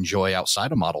also enjoy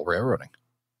outside of model railroading.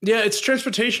 Yeah, it's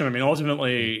transportation. I mean,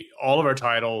 ultimately, all of our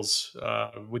titles,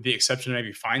 with the exception of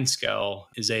maybe fine scale,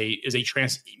 is a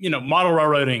model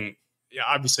railroading.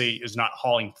 Obviously, is not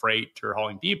hauling freight or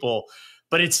hauling people,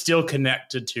 but it's still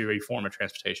connected to a form of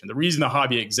transportation. The reason the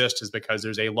hobby exists is because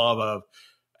there's a love of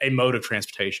a mode of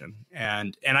transportation,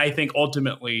 and I think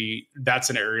ultimately that's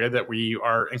an area that we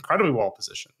are incredibly well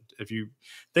positioned. If you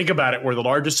think about it, we're the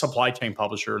largest supply chain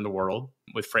publisher in the world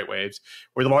with FreightWaves.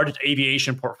 We're the largest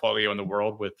aviation portfolio in the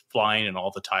world with flying and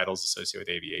all the titles associated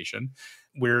with aviation.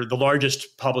 We're the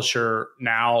largest publisher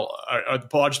now, the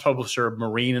largest publisher of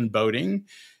marine and boating,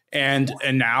 and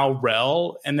now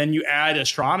rail. And then you add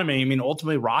astronomy. I mean,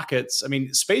 ultimately rockets. I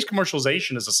mean, space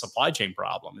commercialization is a supply chain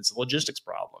problem. It's a logistics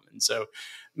problem. And so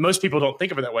most people don't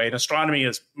think of it that way. And astronomy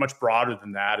is much broader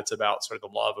than that. It's about sort of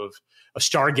the love of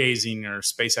stargazing or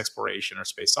space exploration or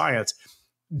space science.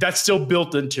 That's still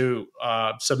built into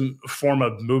some form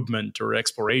of movement or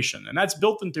exploration. And that's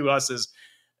built into us as,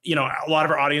 a lot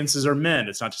of our audiences are men.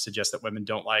 It's not to suggest that women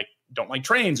don't like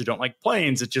trains or don't like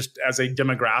planes. It's just as a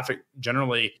demographic,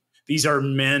 generally, these are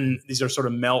men. These are sort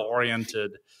of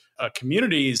male-oriented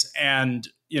communities. And,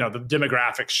 the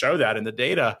demographics show that in the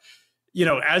data.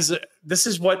 As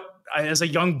a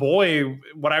young boy,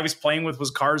 what I was playing with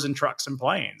was cars and trucks and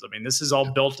planes. I mean, this is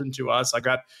all built into us. I've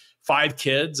got 5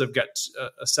 kids. I've got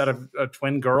a set of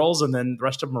twin girls, and then the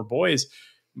rest of them are boys.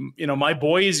 My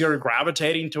boys are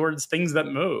gravitating towards things that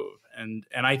move. And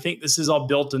I think this is all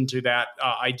built into that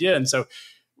idea. And so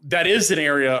that is an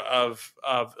area of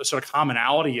sort of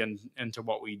commonality into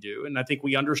what we do. And I think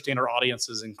we understand our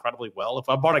audiences incredibly well. If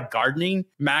I bought a gardening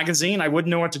magazine, I wouldn't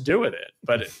know what to do with it.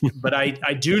 But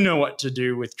I do know what to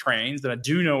do with trains, and I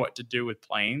do know what to do with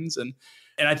planes. And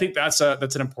I think that's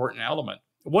an important element.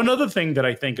 One other thing that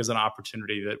I think is an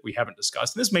opportunity that we haven't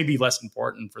discussed, and this may be less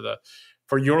important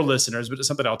for your listeners, but it's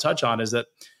something I'll touch on, is that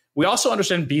we also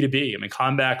understand B2B. I mean,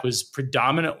 Kalmbach was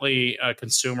predominantly a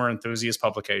consumer enthusiast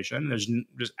publication. There's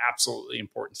absolutely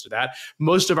importance to that.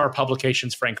 Most of our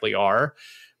publications, frankly, are.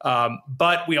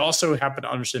 But we also happen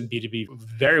to understand B2B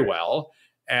very well.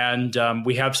 And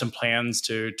we have some plans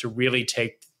to really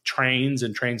take trains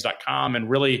and trains.com and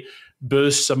really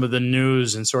boost some of the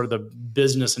news and sort of the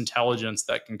business intelligence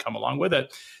that can come along with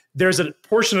it. There's a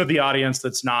portion of the audience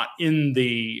that's not in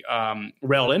the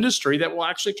rail industry that will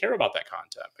actually care about that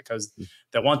content because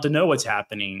they want to know what's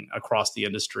happening across the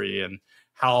industry and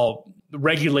how the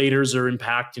regulators are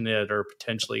impacting it or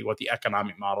potentially what the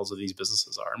economic models of these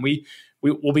businesses are. And we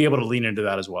will be able to lean into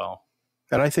that as well.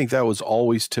 And I think that was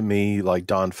always, to me, like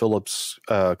Don Phillips'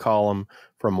 column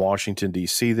from Washington,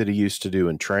 D.C. that he used to do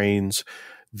in Trains.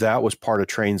 That was part of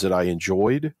Trains that I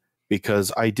enjoyed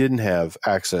because I didn't have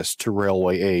access to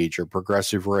Railway Age or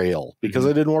Progressive Rail because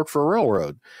I didn't work for a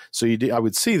railroad. So I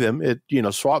would see them at,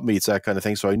 swap meets, that kind of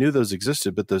thing. So I knew those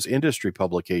existed, but those industry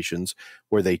publications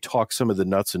where they talk some of the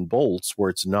nuts and bolts, where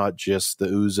it's not just the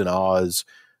oohs and ahs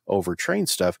over train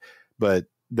stuff, but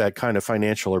that kind of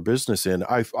financial or business end,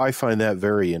 I find that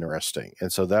very interesting.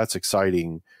 And so that's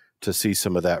exciting to see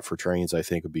some of that for trains. I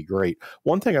think would be great.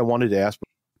 One thing I wanted to ask,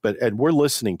 and we're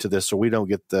listening to this so we don't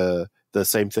get the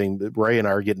same thing that Ray and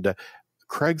I are getting to.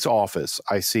 Craig's office,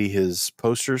 I see his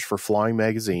posters for Flying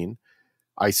Magazine.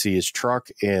 I see his truck,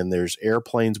 and there's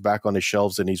airplanes back on his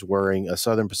shelves, and he's wearing a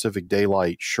Southern Pacific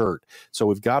Daylight shirt. So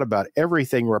we've got about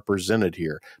everything represented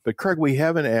here. But Craig, we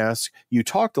haven't asked, you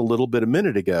talked a little bit a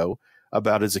minute ago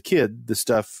about as a kid, the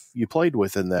stuff you played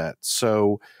with in that.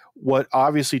 So what,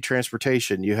 obviously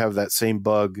transportation, you have that same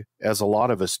bug as a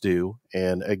lot of us do.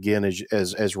 And again,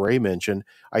 as Ray mentioned,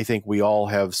 I think we all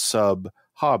have sub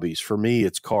hobbies. For me,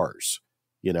 it's cars.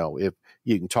 If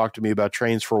you can talk to me about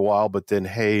trains for a while, but then,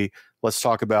 hey, let's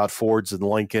talk about Fords and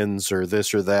Lincolns or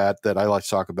this or that I like to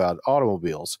talk about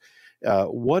automobiles.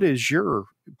 What is your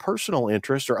personal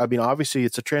interest? Or, obviously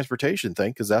it's a transportation thing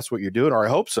because that's what you're doing, or I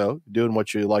hope so, doing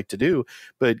what you like to do.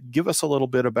 But give us a little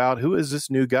bit about who is this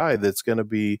new guy that's going to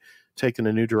be taking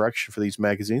a new direction for these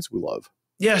magazines we love.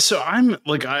 Yeah, so I'm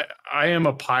like, I am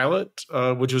a pilot,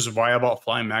 which is why I bought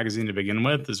Flying Magazine to begin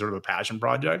with, is sort of a passion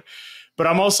project. But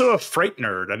I'm also a freight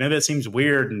nerd. I know that seems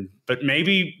weird, but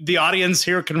maybe the audience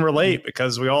here can relate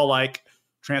because we all like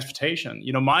transportation.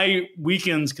 My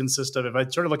weekends consist of, if I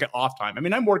sort of look at off time,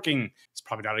 I'm working, it's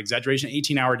probably not an exaggeration,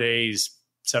 18-hour days,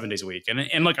 7 days a week.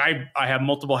 And like I have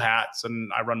multiple hats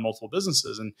and I run multiple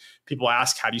businesses, and people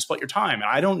ask, how do you split your time? And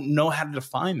I don't know how to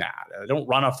define that. I don't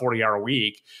run a 40-hour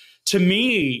week. To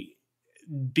me,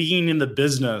 being in the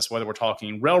business, whether we're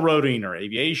talking railroading or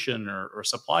aviation or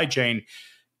supply chain,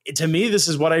 to me, this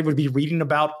is what I would be reading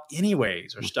about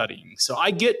anyways or studying. So I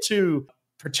get to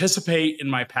participate in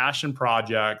my passion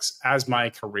projects as my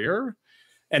career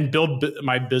and build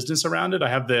my business around it. I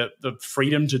have the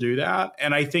freedom to do that.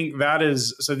 And I think that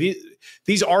is, so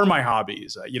these are my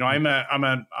hobbies. I'm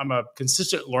a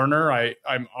consistent learner.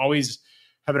 I'm always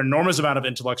have an enormous amount of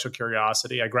intellectual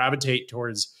curiosity. I gravitate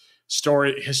towards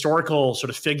historical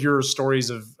sort of figures, stories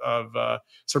of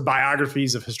sort of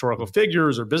biographies of historical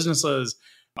figures or businesses.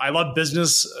 I love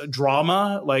business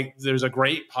drama. Like there's a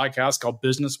great podcast called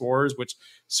Business Wars, which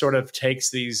sort of takes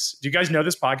these. Do you guys know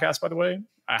this podcast, by the way?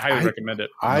 I highly recommend it.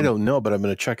 I don't know, but I'm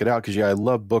going to check it out because I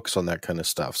love books on that kind of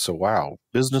stuff. So, wow.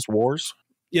 Business Wars?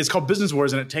 Yeah, it's called Business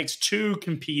Wars, and it takes two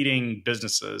competing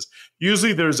businesses.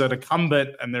 Usually there's an incumbent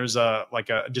and there's a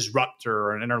disruptor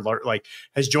or an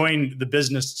has joined the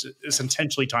business. It's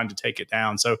intentionally time to take it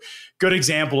down. So good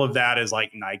example of that is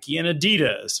like Nike and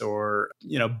Adidas, or,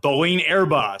 Boeing,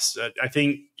 Airbus. I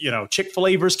think,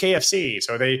 Chick-fil-A versus KFC.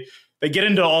 So they get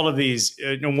into all of these.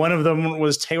 One of them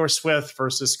was Taylor Swift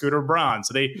versus Scooter Braun.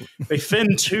 So they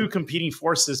fin two competing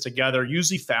forces together,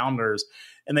 usually founders,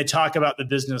 and they talk about the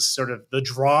business, sort of the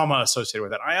drama associated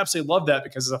with it. I absolutely love that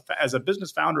because as a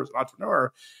business founder, as an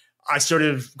entrepreneur, I sort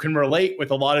of can relate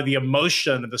with a lot of the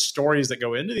emotion and the stories that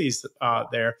go into these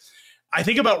there. I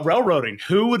think about railroading.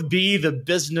 Who would be the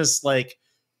business,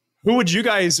 who would you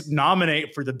guys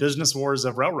nominate for the business wars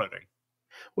of railroading?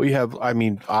 Well, you have,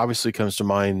 obviously comes to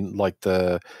mind like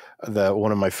the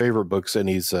one of my favorite books, and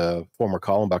he's a former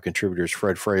Kalmbach contributor, is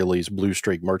Fred Fraley's Blue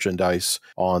Streak Merchandise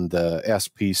on the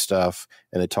SP stuff.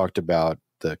 And it talked about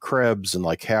the Krebs and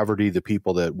like Haverty, the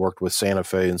people that worked with Santa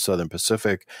Fe and Southern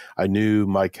Pacific. I knew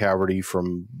Mike Haverty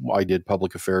I did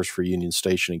public affairs for Union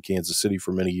Station in Kansas City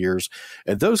for many years.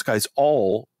 And those guys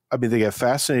all, they have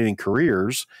fascinating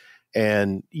careers.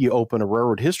 And you open a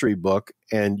railroad history book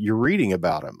and you're reading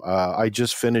about them. I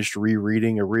just finished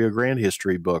rereading a Rio Grande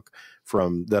history book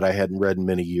that I hadn't read in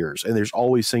many years. And there's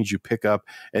always things you pick up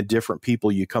and different people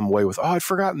you come away with. Oh, I'd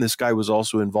forgotten this guy was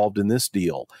also involved in this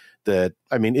deal.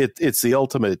 It's the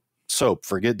ultimate soap.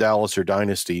 Forget Dallas or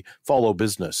Dynasty. Follow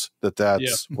business.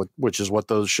 Which is what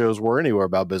those shows were anywhere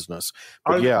about business.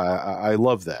 But I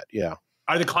love that. Yeah.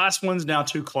 Are the class ones now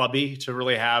too clubby to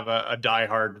really have a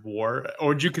diehard war? Or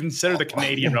would you consider the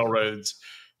Canadian railroads,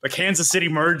 the Kansas City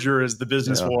merger, as the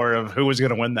business war of who was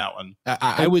going to win that one?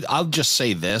 I'll just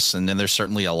say this, and then there's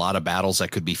certainly a lot of battles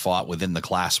that could be fought within the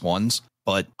class ones.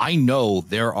 But I know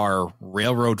there are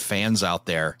railroad fans out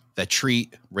there that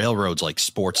treat railroads like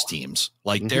sports teams.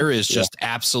 Like there is just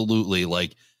absolutely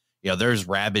there's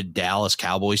rabid Dallas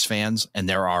Cowboys fans, and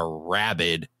there are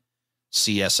rabid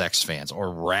CSX fans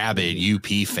or rabid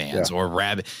UP fans or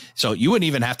rabid. So you wouldn't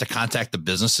even have to contact the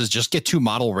businesses. Just get two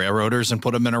model railroaders and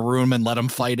put them in a room and let them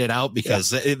fight it out, because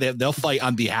they'll fight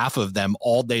on behalf of them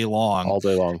all day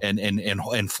long,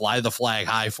 and fly the flag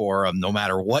high for them, no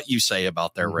matter what you say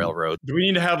about their railroad. Do we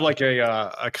need to have like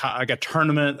a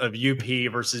tournament of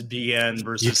UP versus BN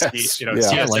versus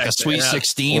CSX, like a Sweet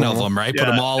 16 of them, right? Put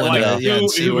them all in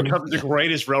who becomes the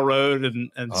greatest railroad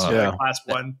and class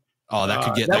one. Oh, that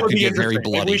could get very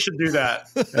bloody. Maybe we should do that.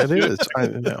 It is. I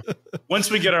know.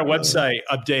 Once we get our website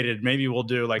updated, maybe we'll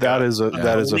do like that is a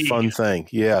fun thing.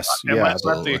 Yes.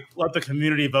 Let the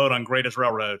community vote on greatest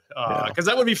railroad, because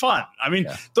that would be fun. I mean,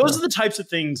 those are the types of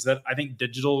things that I think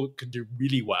digital could do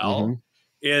really well.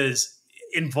 Is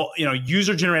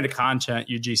user generated content,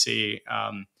 UGC,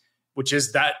 which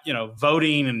is that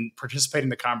voting and participating in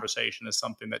the conversation is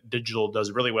something that digital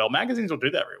does really well. Magazines will do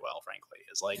that very well, frankly.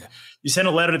 Is like you send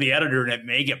a letter to the editor and it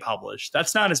may get published.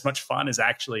 That's not as much fun as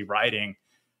actually writing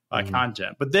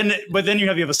content. But then you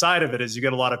have the other side of it is you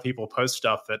get a lot of people post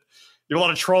stuff that there are a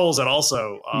lot of trolls that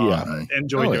also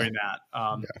enjoy doing that,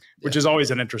 which is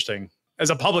always an interesting. As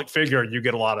a public figure, I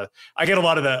get a lot of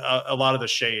the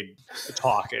shade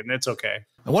talk, and it's okay.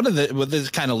 What this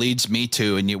kind of leads me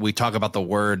to, and we talk about the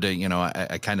word,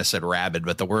 I kind of said rabid,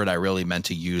 but the word I really meant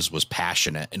to use was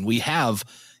passionate. And we have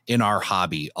in our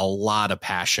hobby a lot of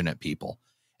passionate people,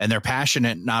 and they're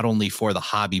passionate not only for the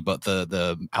hobby, but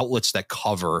the outlets that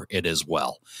cover it as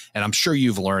well. And I'm sure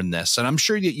you've learned this, and I'm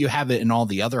sure that you have it in all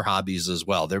the other hobbies as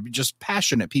well. They're just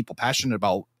passionate people, passionate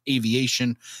about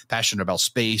aviation, passionate about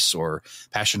space, or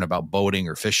passionate about boating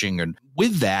or fishing. And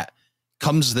with that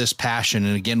comes this passion.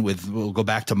 And again, we'll go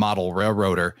back to model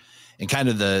railroader and kind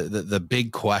of the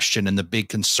big question and the big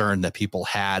concern that people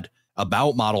had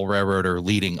about model railroader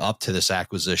leading up to this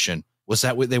acquisition was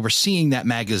that they were seeing that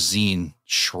magazine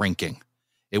shrinking.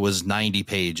 It was 90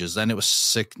 pages, then it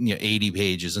was 80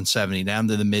 pages and 70, down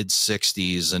to the mid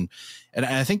 60s. And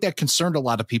I think that concerned a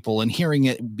lot of people, and hearing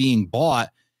it being bought,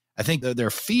 I think that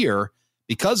their fear,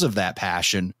 because of that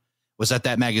passion, was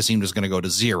that magazine was going to go to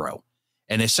zero.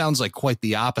 And it sounds like quite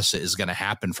the opposite is going to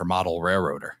happen for model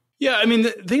railroader. Yeah, I mean,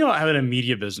 the thing about having a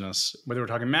media business, whether we're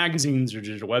talking magazines or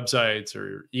digital websites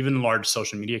or even large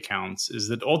social media accounts, is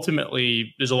that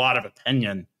ultimately there's a lot of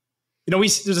opinion.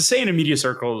 There's a saying in media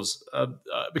circles,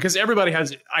 because everybody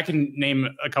I can name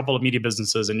a couple of media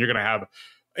businesses and you're going to have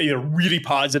either really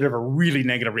positive or really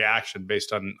negative reaction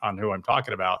based on who I'm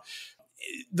talking about.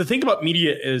 The thing about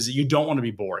media is you don't want to be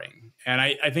boring. And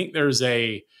I think there is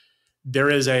an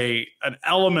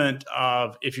element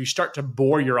of, if you start to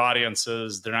bore your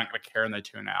audiences, they're not going to care and they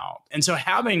tune out. And so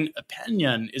having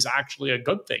opinion is actually a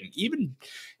good thing.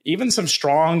 Even some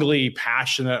strongly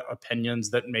passionate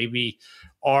opinions that maybe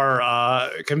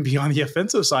can be on the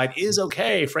offensive side is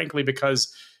okay, frankly,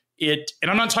 because and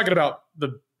I'm not talking about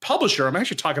the publisher, I'm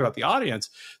actually talking about the audience.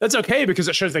 That's okay because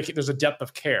it shows there's a depth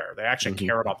of care. They actually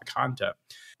care about the content.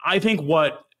 I think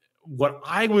what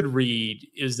I would read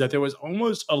is that there was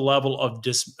almost a level of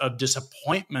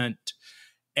disappointment,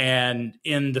 and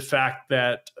in the fact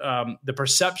that the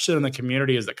perception in the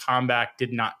community is that Kalmbach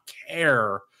did not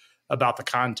care about the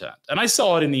content. And I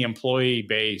saw it in the employee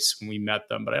base when we met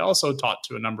them, but I also talked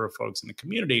to a number of folks in the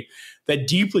community that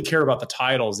deeply care about the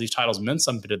titles. These titles meant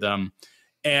something to them.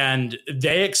 And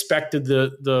they expected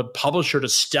the publisher to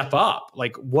step up.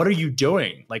 Like, what are you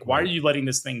doing? Like, why are you letting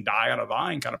this thing die on a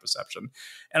vine kind of perception?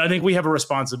 And I think we have a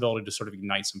responsibility to sort of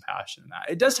ignite some passion in that.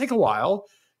 It does take a while.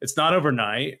 It's not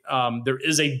overnight. There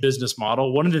is a business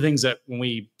model. One of the things that when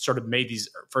we sort of made these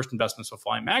first investments with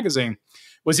Flying Magazine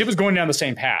was it was going down the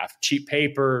same path. Cheap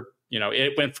paper,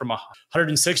 it went from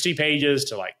 160 pages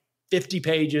to like 50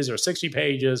 pages or 60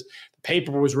 pages. The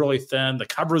paper was really thin. The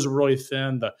covers were really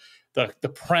thin. The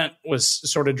print was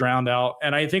sort of drowned out.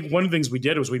 And I think one of the things we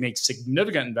did was we made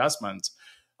significant investments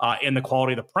in the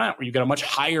quality of the print, where you get a much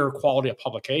higher quality of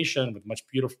publication with much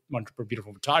more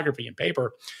beautiful photography and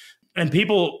paper. And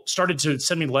people started to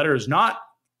send me letters, not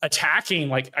attacking,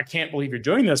 like, I can't believe you're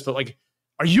doing this, but like,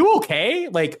 are you okay?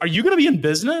 Like, are you going to be in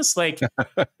business? Like,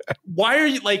 why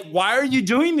are you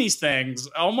doing these things?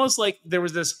 Almost like there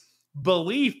was this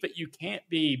belief that you can't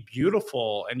be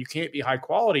beautiful and you can't be high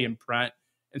quality in print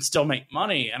and still make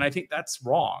money. And I think that's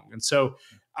wrong. And so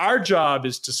our job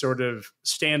is to sort of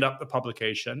stand up the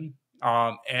publication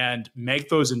and make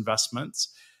those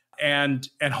investments. And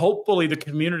hopefully the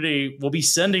community will be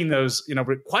sending those,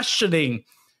 questioning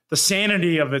the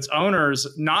sanity of its owners,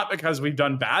 not because we've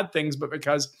done bad things, but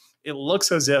because it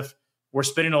looks as if we're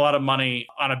spending a lot of money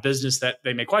on a business that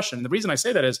they may question. And the reason I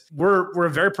say that is we're a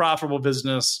very profitable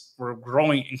business. We're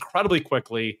growing incredibly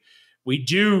quickly. We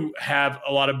do have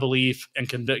a lot of belief and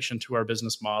conviction to our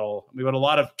business model. We've got a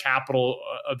lot of capital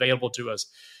available to us.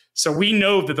 So we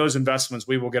know that those investments,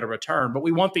 we will get a return, but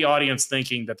we want the audience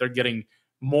thinking that they're getting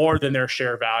more than their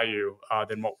share value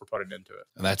than what we're putting into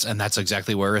it. And that's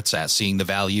exactly where it's at, seeing the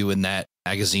value in that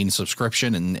magazine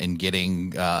subscription and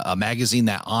getting a magazine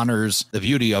that honors the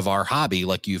beauty of our hobby,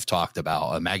 like you've talked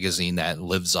about, a magazine that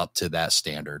lives up to that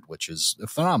standard, which is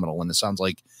phenomenal. And it sounds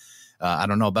like, I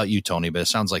don't know about you, Tony, but it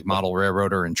sounds like Model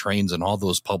Railroader and Trains and all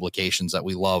those publications that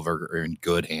we love are in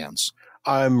good hands.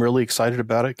 I'm really excited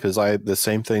about it because the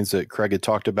same things that Craig had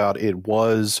talked about. It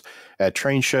was at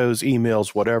train shows,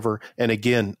 emails, whatever. And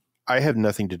again, I have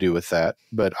nothing to do with that,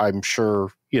 but I'm sure,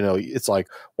 it's like,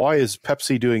 why is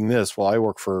Pepsi doing this? Well, I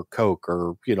work for Coke,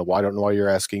 or, I don't know why you're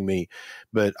asking me,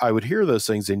 but I would hear those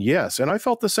things. And yes, and I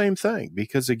felt the same thing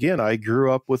because again, I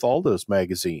grew up with all those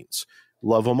magazines,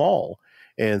 love them all.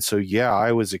 And so, yeah,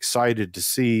 I was excited to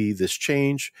see this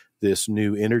change, this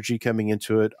new energy coming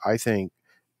into it. I think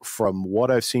from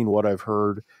what I've seen, what I've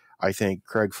heard, I think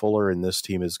Craig Fuller and this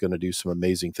team is going to do some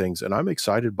amazing things, and I'm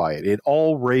excited by it. It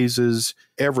all raises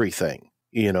everything,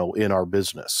 in our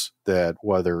business, that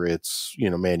whether it's,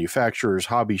 manufacturers,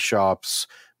 hobby shops,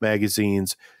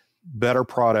 magazines, better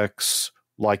products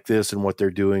like this and what they're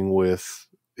doing with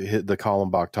the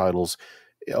Kalmbach titles,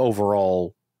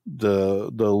 overall,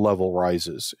 the level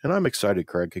rises. And I'm excited,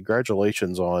 Craig.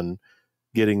 Congratulations on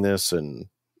getting this, and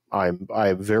I'm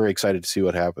very excited to see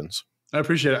what happens. I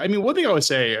appreciate it. I mean, one thing I would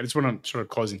say, I just want to sort of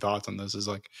closing thoughts on this, is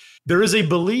like, there is a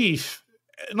belief,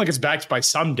 and like it's backed by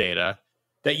some data,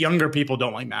 that younger people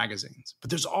don't like magazines. But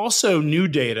there's also new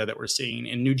data that we're seeing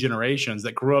in new generations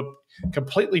that grew up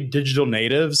completely digital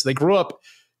natives. They grew up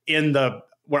in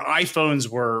where iPhones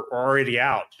were already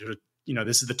out.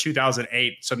 This is the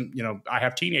 2008. I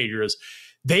have teenagers.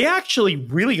 They actually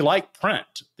really like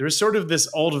print. There's sort of this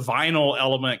old vinyl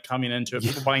element coming into it.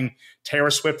 People buying Taylor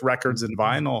Swift records in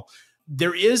vinyl.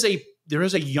 There is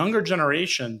a younger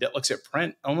generation that looks at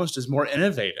print almost as more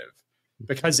innovative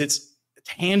because it's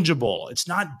tangible. It's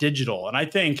not digital. And I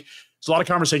think there's a lot of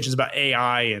conversations about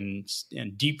AI and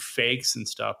deep fakes and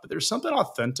stuff, but there's something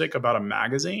authentic about a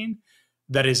magazine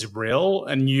that is real.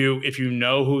 And if you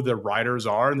know who the writers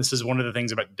are, and this is one of the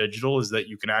things about digital, is that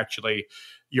you can actually,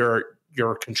 your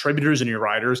contributors and your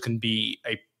writers can be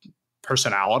a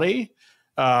personality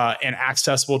and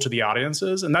accessible to the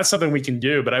audiences. And that's something we can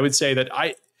do. But I would say that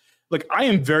I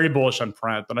am very bullish on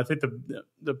print, but I think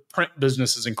the print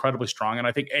business is incredibly strong. And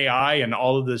I think AI and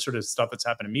all of the sort of stuff that's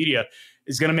happened in media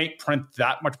is going to make print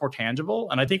that much more tangible.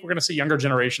 And I think we're going to see younger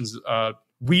generations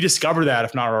rediscover that,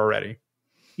 if not already.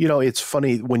 It's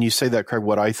funny when you say that, Craig.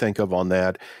 What I think of on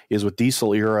that is with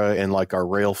Diesel Era and like our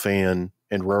Rail Fan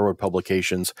and Railroad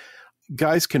publications,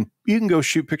 guys you can go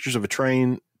shoot pictures of a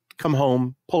train, come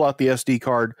home, pull out the SD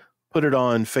card, put it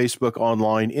on Facebook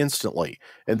online instantly,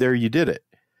 and there you did it.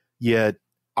 Yet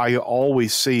I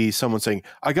always see someone saying,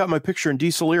 I got my picture in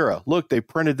Diesel Era. Look, they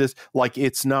printed this. Like,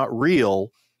 it's not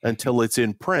real until it's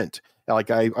in print. Like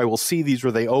I will see these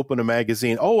where they open a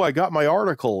magazine. Oh, I got my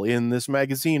article in this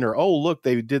magazine, or, oh, look,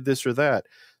 they did this or that.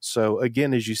 So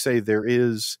again, as you say,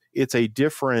 it's a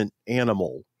different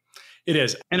animal. It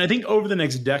is. And I think over the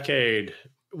next decade,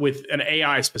 with an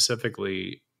AI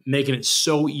specifically making it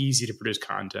so easy to produce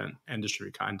content and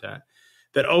distribute content,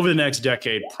 that over the next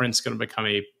decade, print's going to become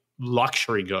a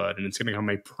luxury good and it's going to become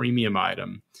a premium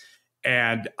item.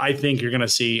 And I think you're going to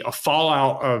see a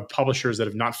fallout of publishers that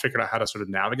have not figured out how to sort of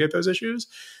navigate those issues,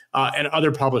 and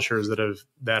other publishers that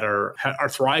are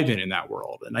thriving in that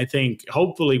world. And I think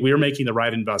hopefully we're making the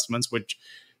right investments, which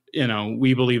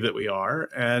we believe that we are,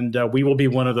 and we will be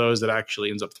one of those that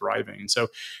actually ends up thriving. So,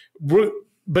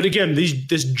 but again,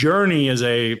 this journey is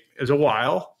a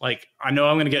while. Like, I know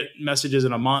I'm going to get messages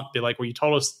in a month, be like, well, you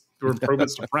told us there were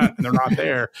improvements to print and they're not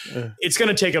there. It's going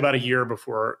to take about a year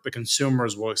before the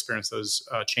consumers will experience those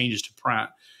changes to print.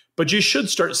 But you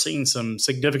should start seeing some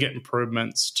significant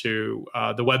improvements to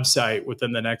the website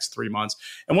within the next 3 months.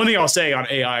 And one thing I'll say on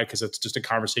AI, because it's just a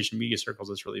conversation in media circles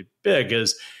that's really big,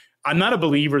 is I'm not a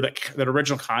believer that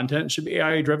original content should be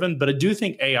AI driven, but I do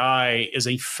think AI is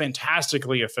a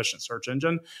fantastically efficient search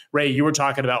engine. Ray, you were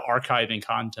talking about archiving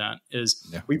content.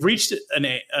 We've reached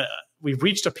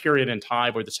a period in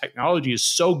time where the technology is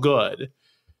so good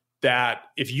that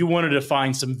if you wanted to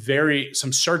find some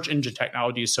search engine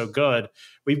technology is so good,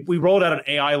 We rolled out an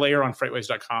AI layer on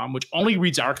freightwaves.com, which only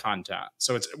reads our content.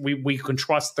 So we can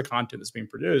trust the content that's being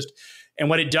produced. And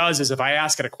what it does is if I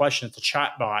ask it a question, it's a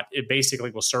chat bot, it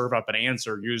basically will serve up an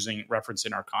answer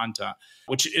referencing our content,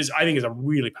 which I think is a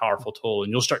really powerful tool.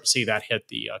 And you'll start to see that hit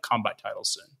the combat titles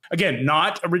soon. Again,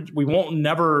 we'll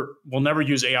never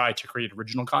use AI to create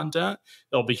original content.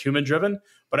 It'll be human driven.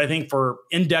 But I think for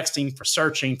indexing, for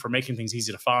searching, for making things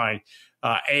easy to find,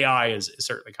 AI is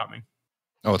certainly coming.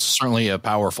 Oh, it's certainly a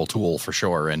powerful tool for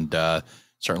sure. And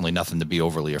certainly nothing to be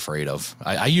overly afraid of.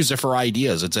 I use it for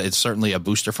ideas. It's certainly a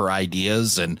booster for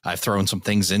ideas, and I've thrown some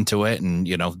things into it and,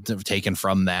 taken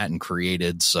from that and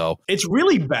created. So it's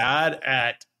really bad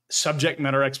at subject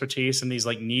matter expertise and these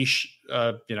like niche,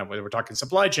 whether we're talking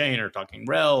supply chain or talking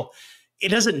rail, it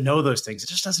doesn't know those things. It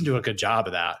just doesn't do a good job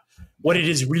of that. What it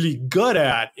is really good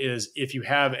at is if you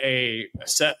have a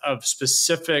set of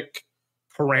specific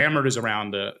parameters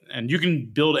around it, and you can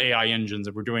build AI engines.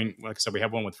 If we're doing, like I said, we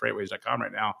have one with freightwaves.com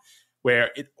right now,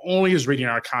 where it only is reading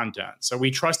our content. So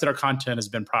we trust that our content has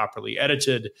been properly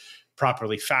edited,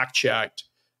 properly fact checked.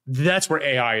 That's where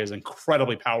AI is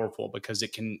incredibly powerful, because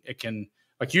it can,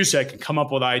 like you said, can come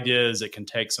up with ideas. It can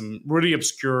take some really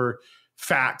obscure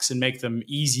facts and make them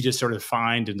easy to sort of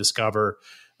find and discover.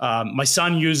 My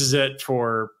son uses it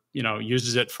for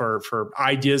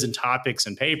ideas and topics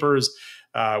and papers.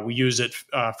 We use it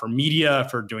for media,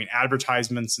 for doing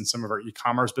advertisements in some of our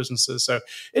e-commerce businesses. So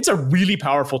it's a really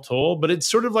powerful tool, but it's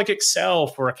sort of like Excel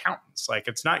for accountants. Like,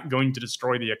 it's not going to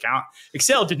destroy the account.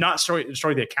 Excel did not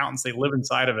destroy the accountants. They live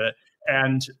inside of it.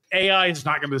 And AI is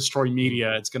not going to destroy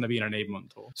media. It's going to be an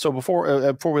enablement tool. So before we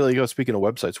let you go, speaking of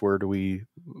websites,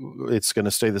 it's going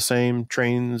to stay the same,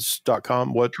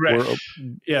 trains.com? Correct.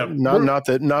 Not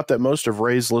that most of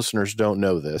Ray's listeners don't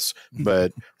know this,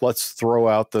 but let's throw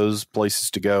out those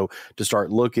places to go to start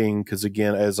looking. Because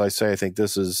again, as I say, I think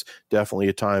this is definitely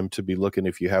a time to be looking,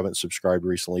 if you haven't subscribed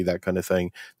recently, that kind of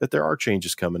thing, that there are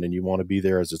changes coming and you want to be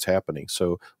there as it's happening.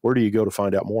 So where do you go to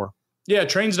find out more? Yeah,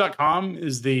 trains.com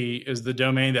is the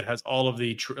domain that has all of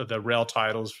the rail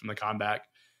titles from the Kalmbach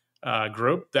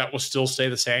group. That will still stay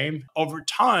the same. Over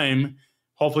time,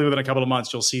 hopefully within a couple of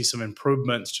months, you'll see some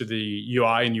improvements to the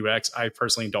UI and UX. I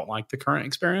personally don't like the current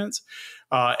experience.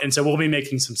 And so we'll be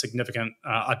making some significant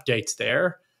updates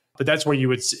there. But that's where you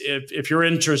would, if you're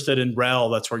interested in rail,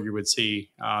 that's where you would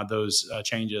see those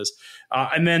changes.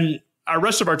 And then our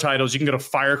rest of our titles, you can go to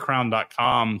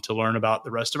firecrown.com to learn about the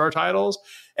rest of our titles.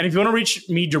 And if you want to reach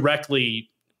me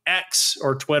directly, X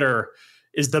or Twitter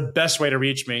is the best way to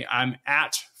reach me. I'm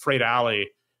at Freight Alley,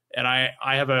 and I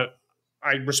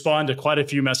respond to quite a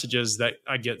few messages that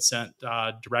I get sent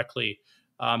directly.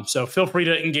 So feel free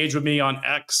to engage with me on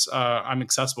X. I'm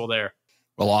accessible there.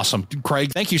 Well, awesome.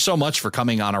 Craig, thank you so much for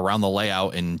coming on Around the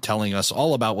Layout and telling us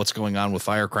all about what's going on with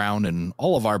Firecrown and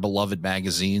all of our beloved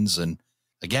magazines. And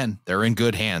again, they're in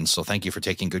good hands, so thank you for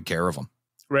taking good care of them.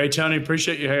 Ray, Tony,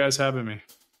 appreciate you guys having me.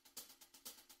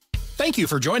 Thank you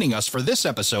for joining us for this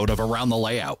episode of Around the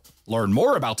Layout. Learn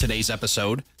more about today's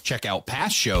episode, check out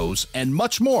past shows, and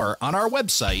much more on our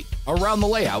website,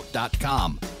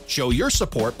 aroundthelayout.com. Show your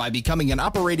support by becoming an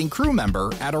operating crew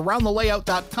member at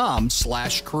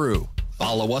aroundthelayout.com/crew.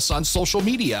 Follow us on social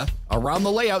media,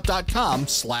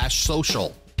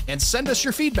 aroundthelayout.com/social. And send us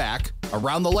your feedback,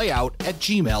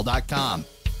 aroundthelayout@gmail.com.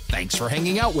 Thanks for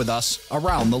hanging out with us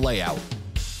around the layout.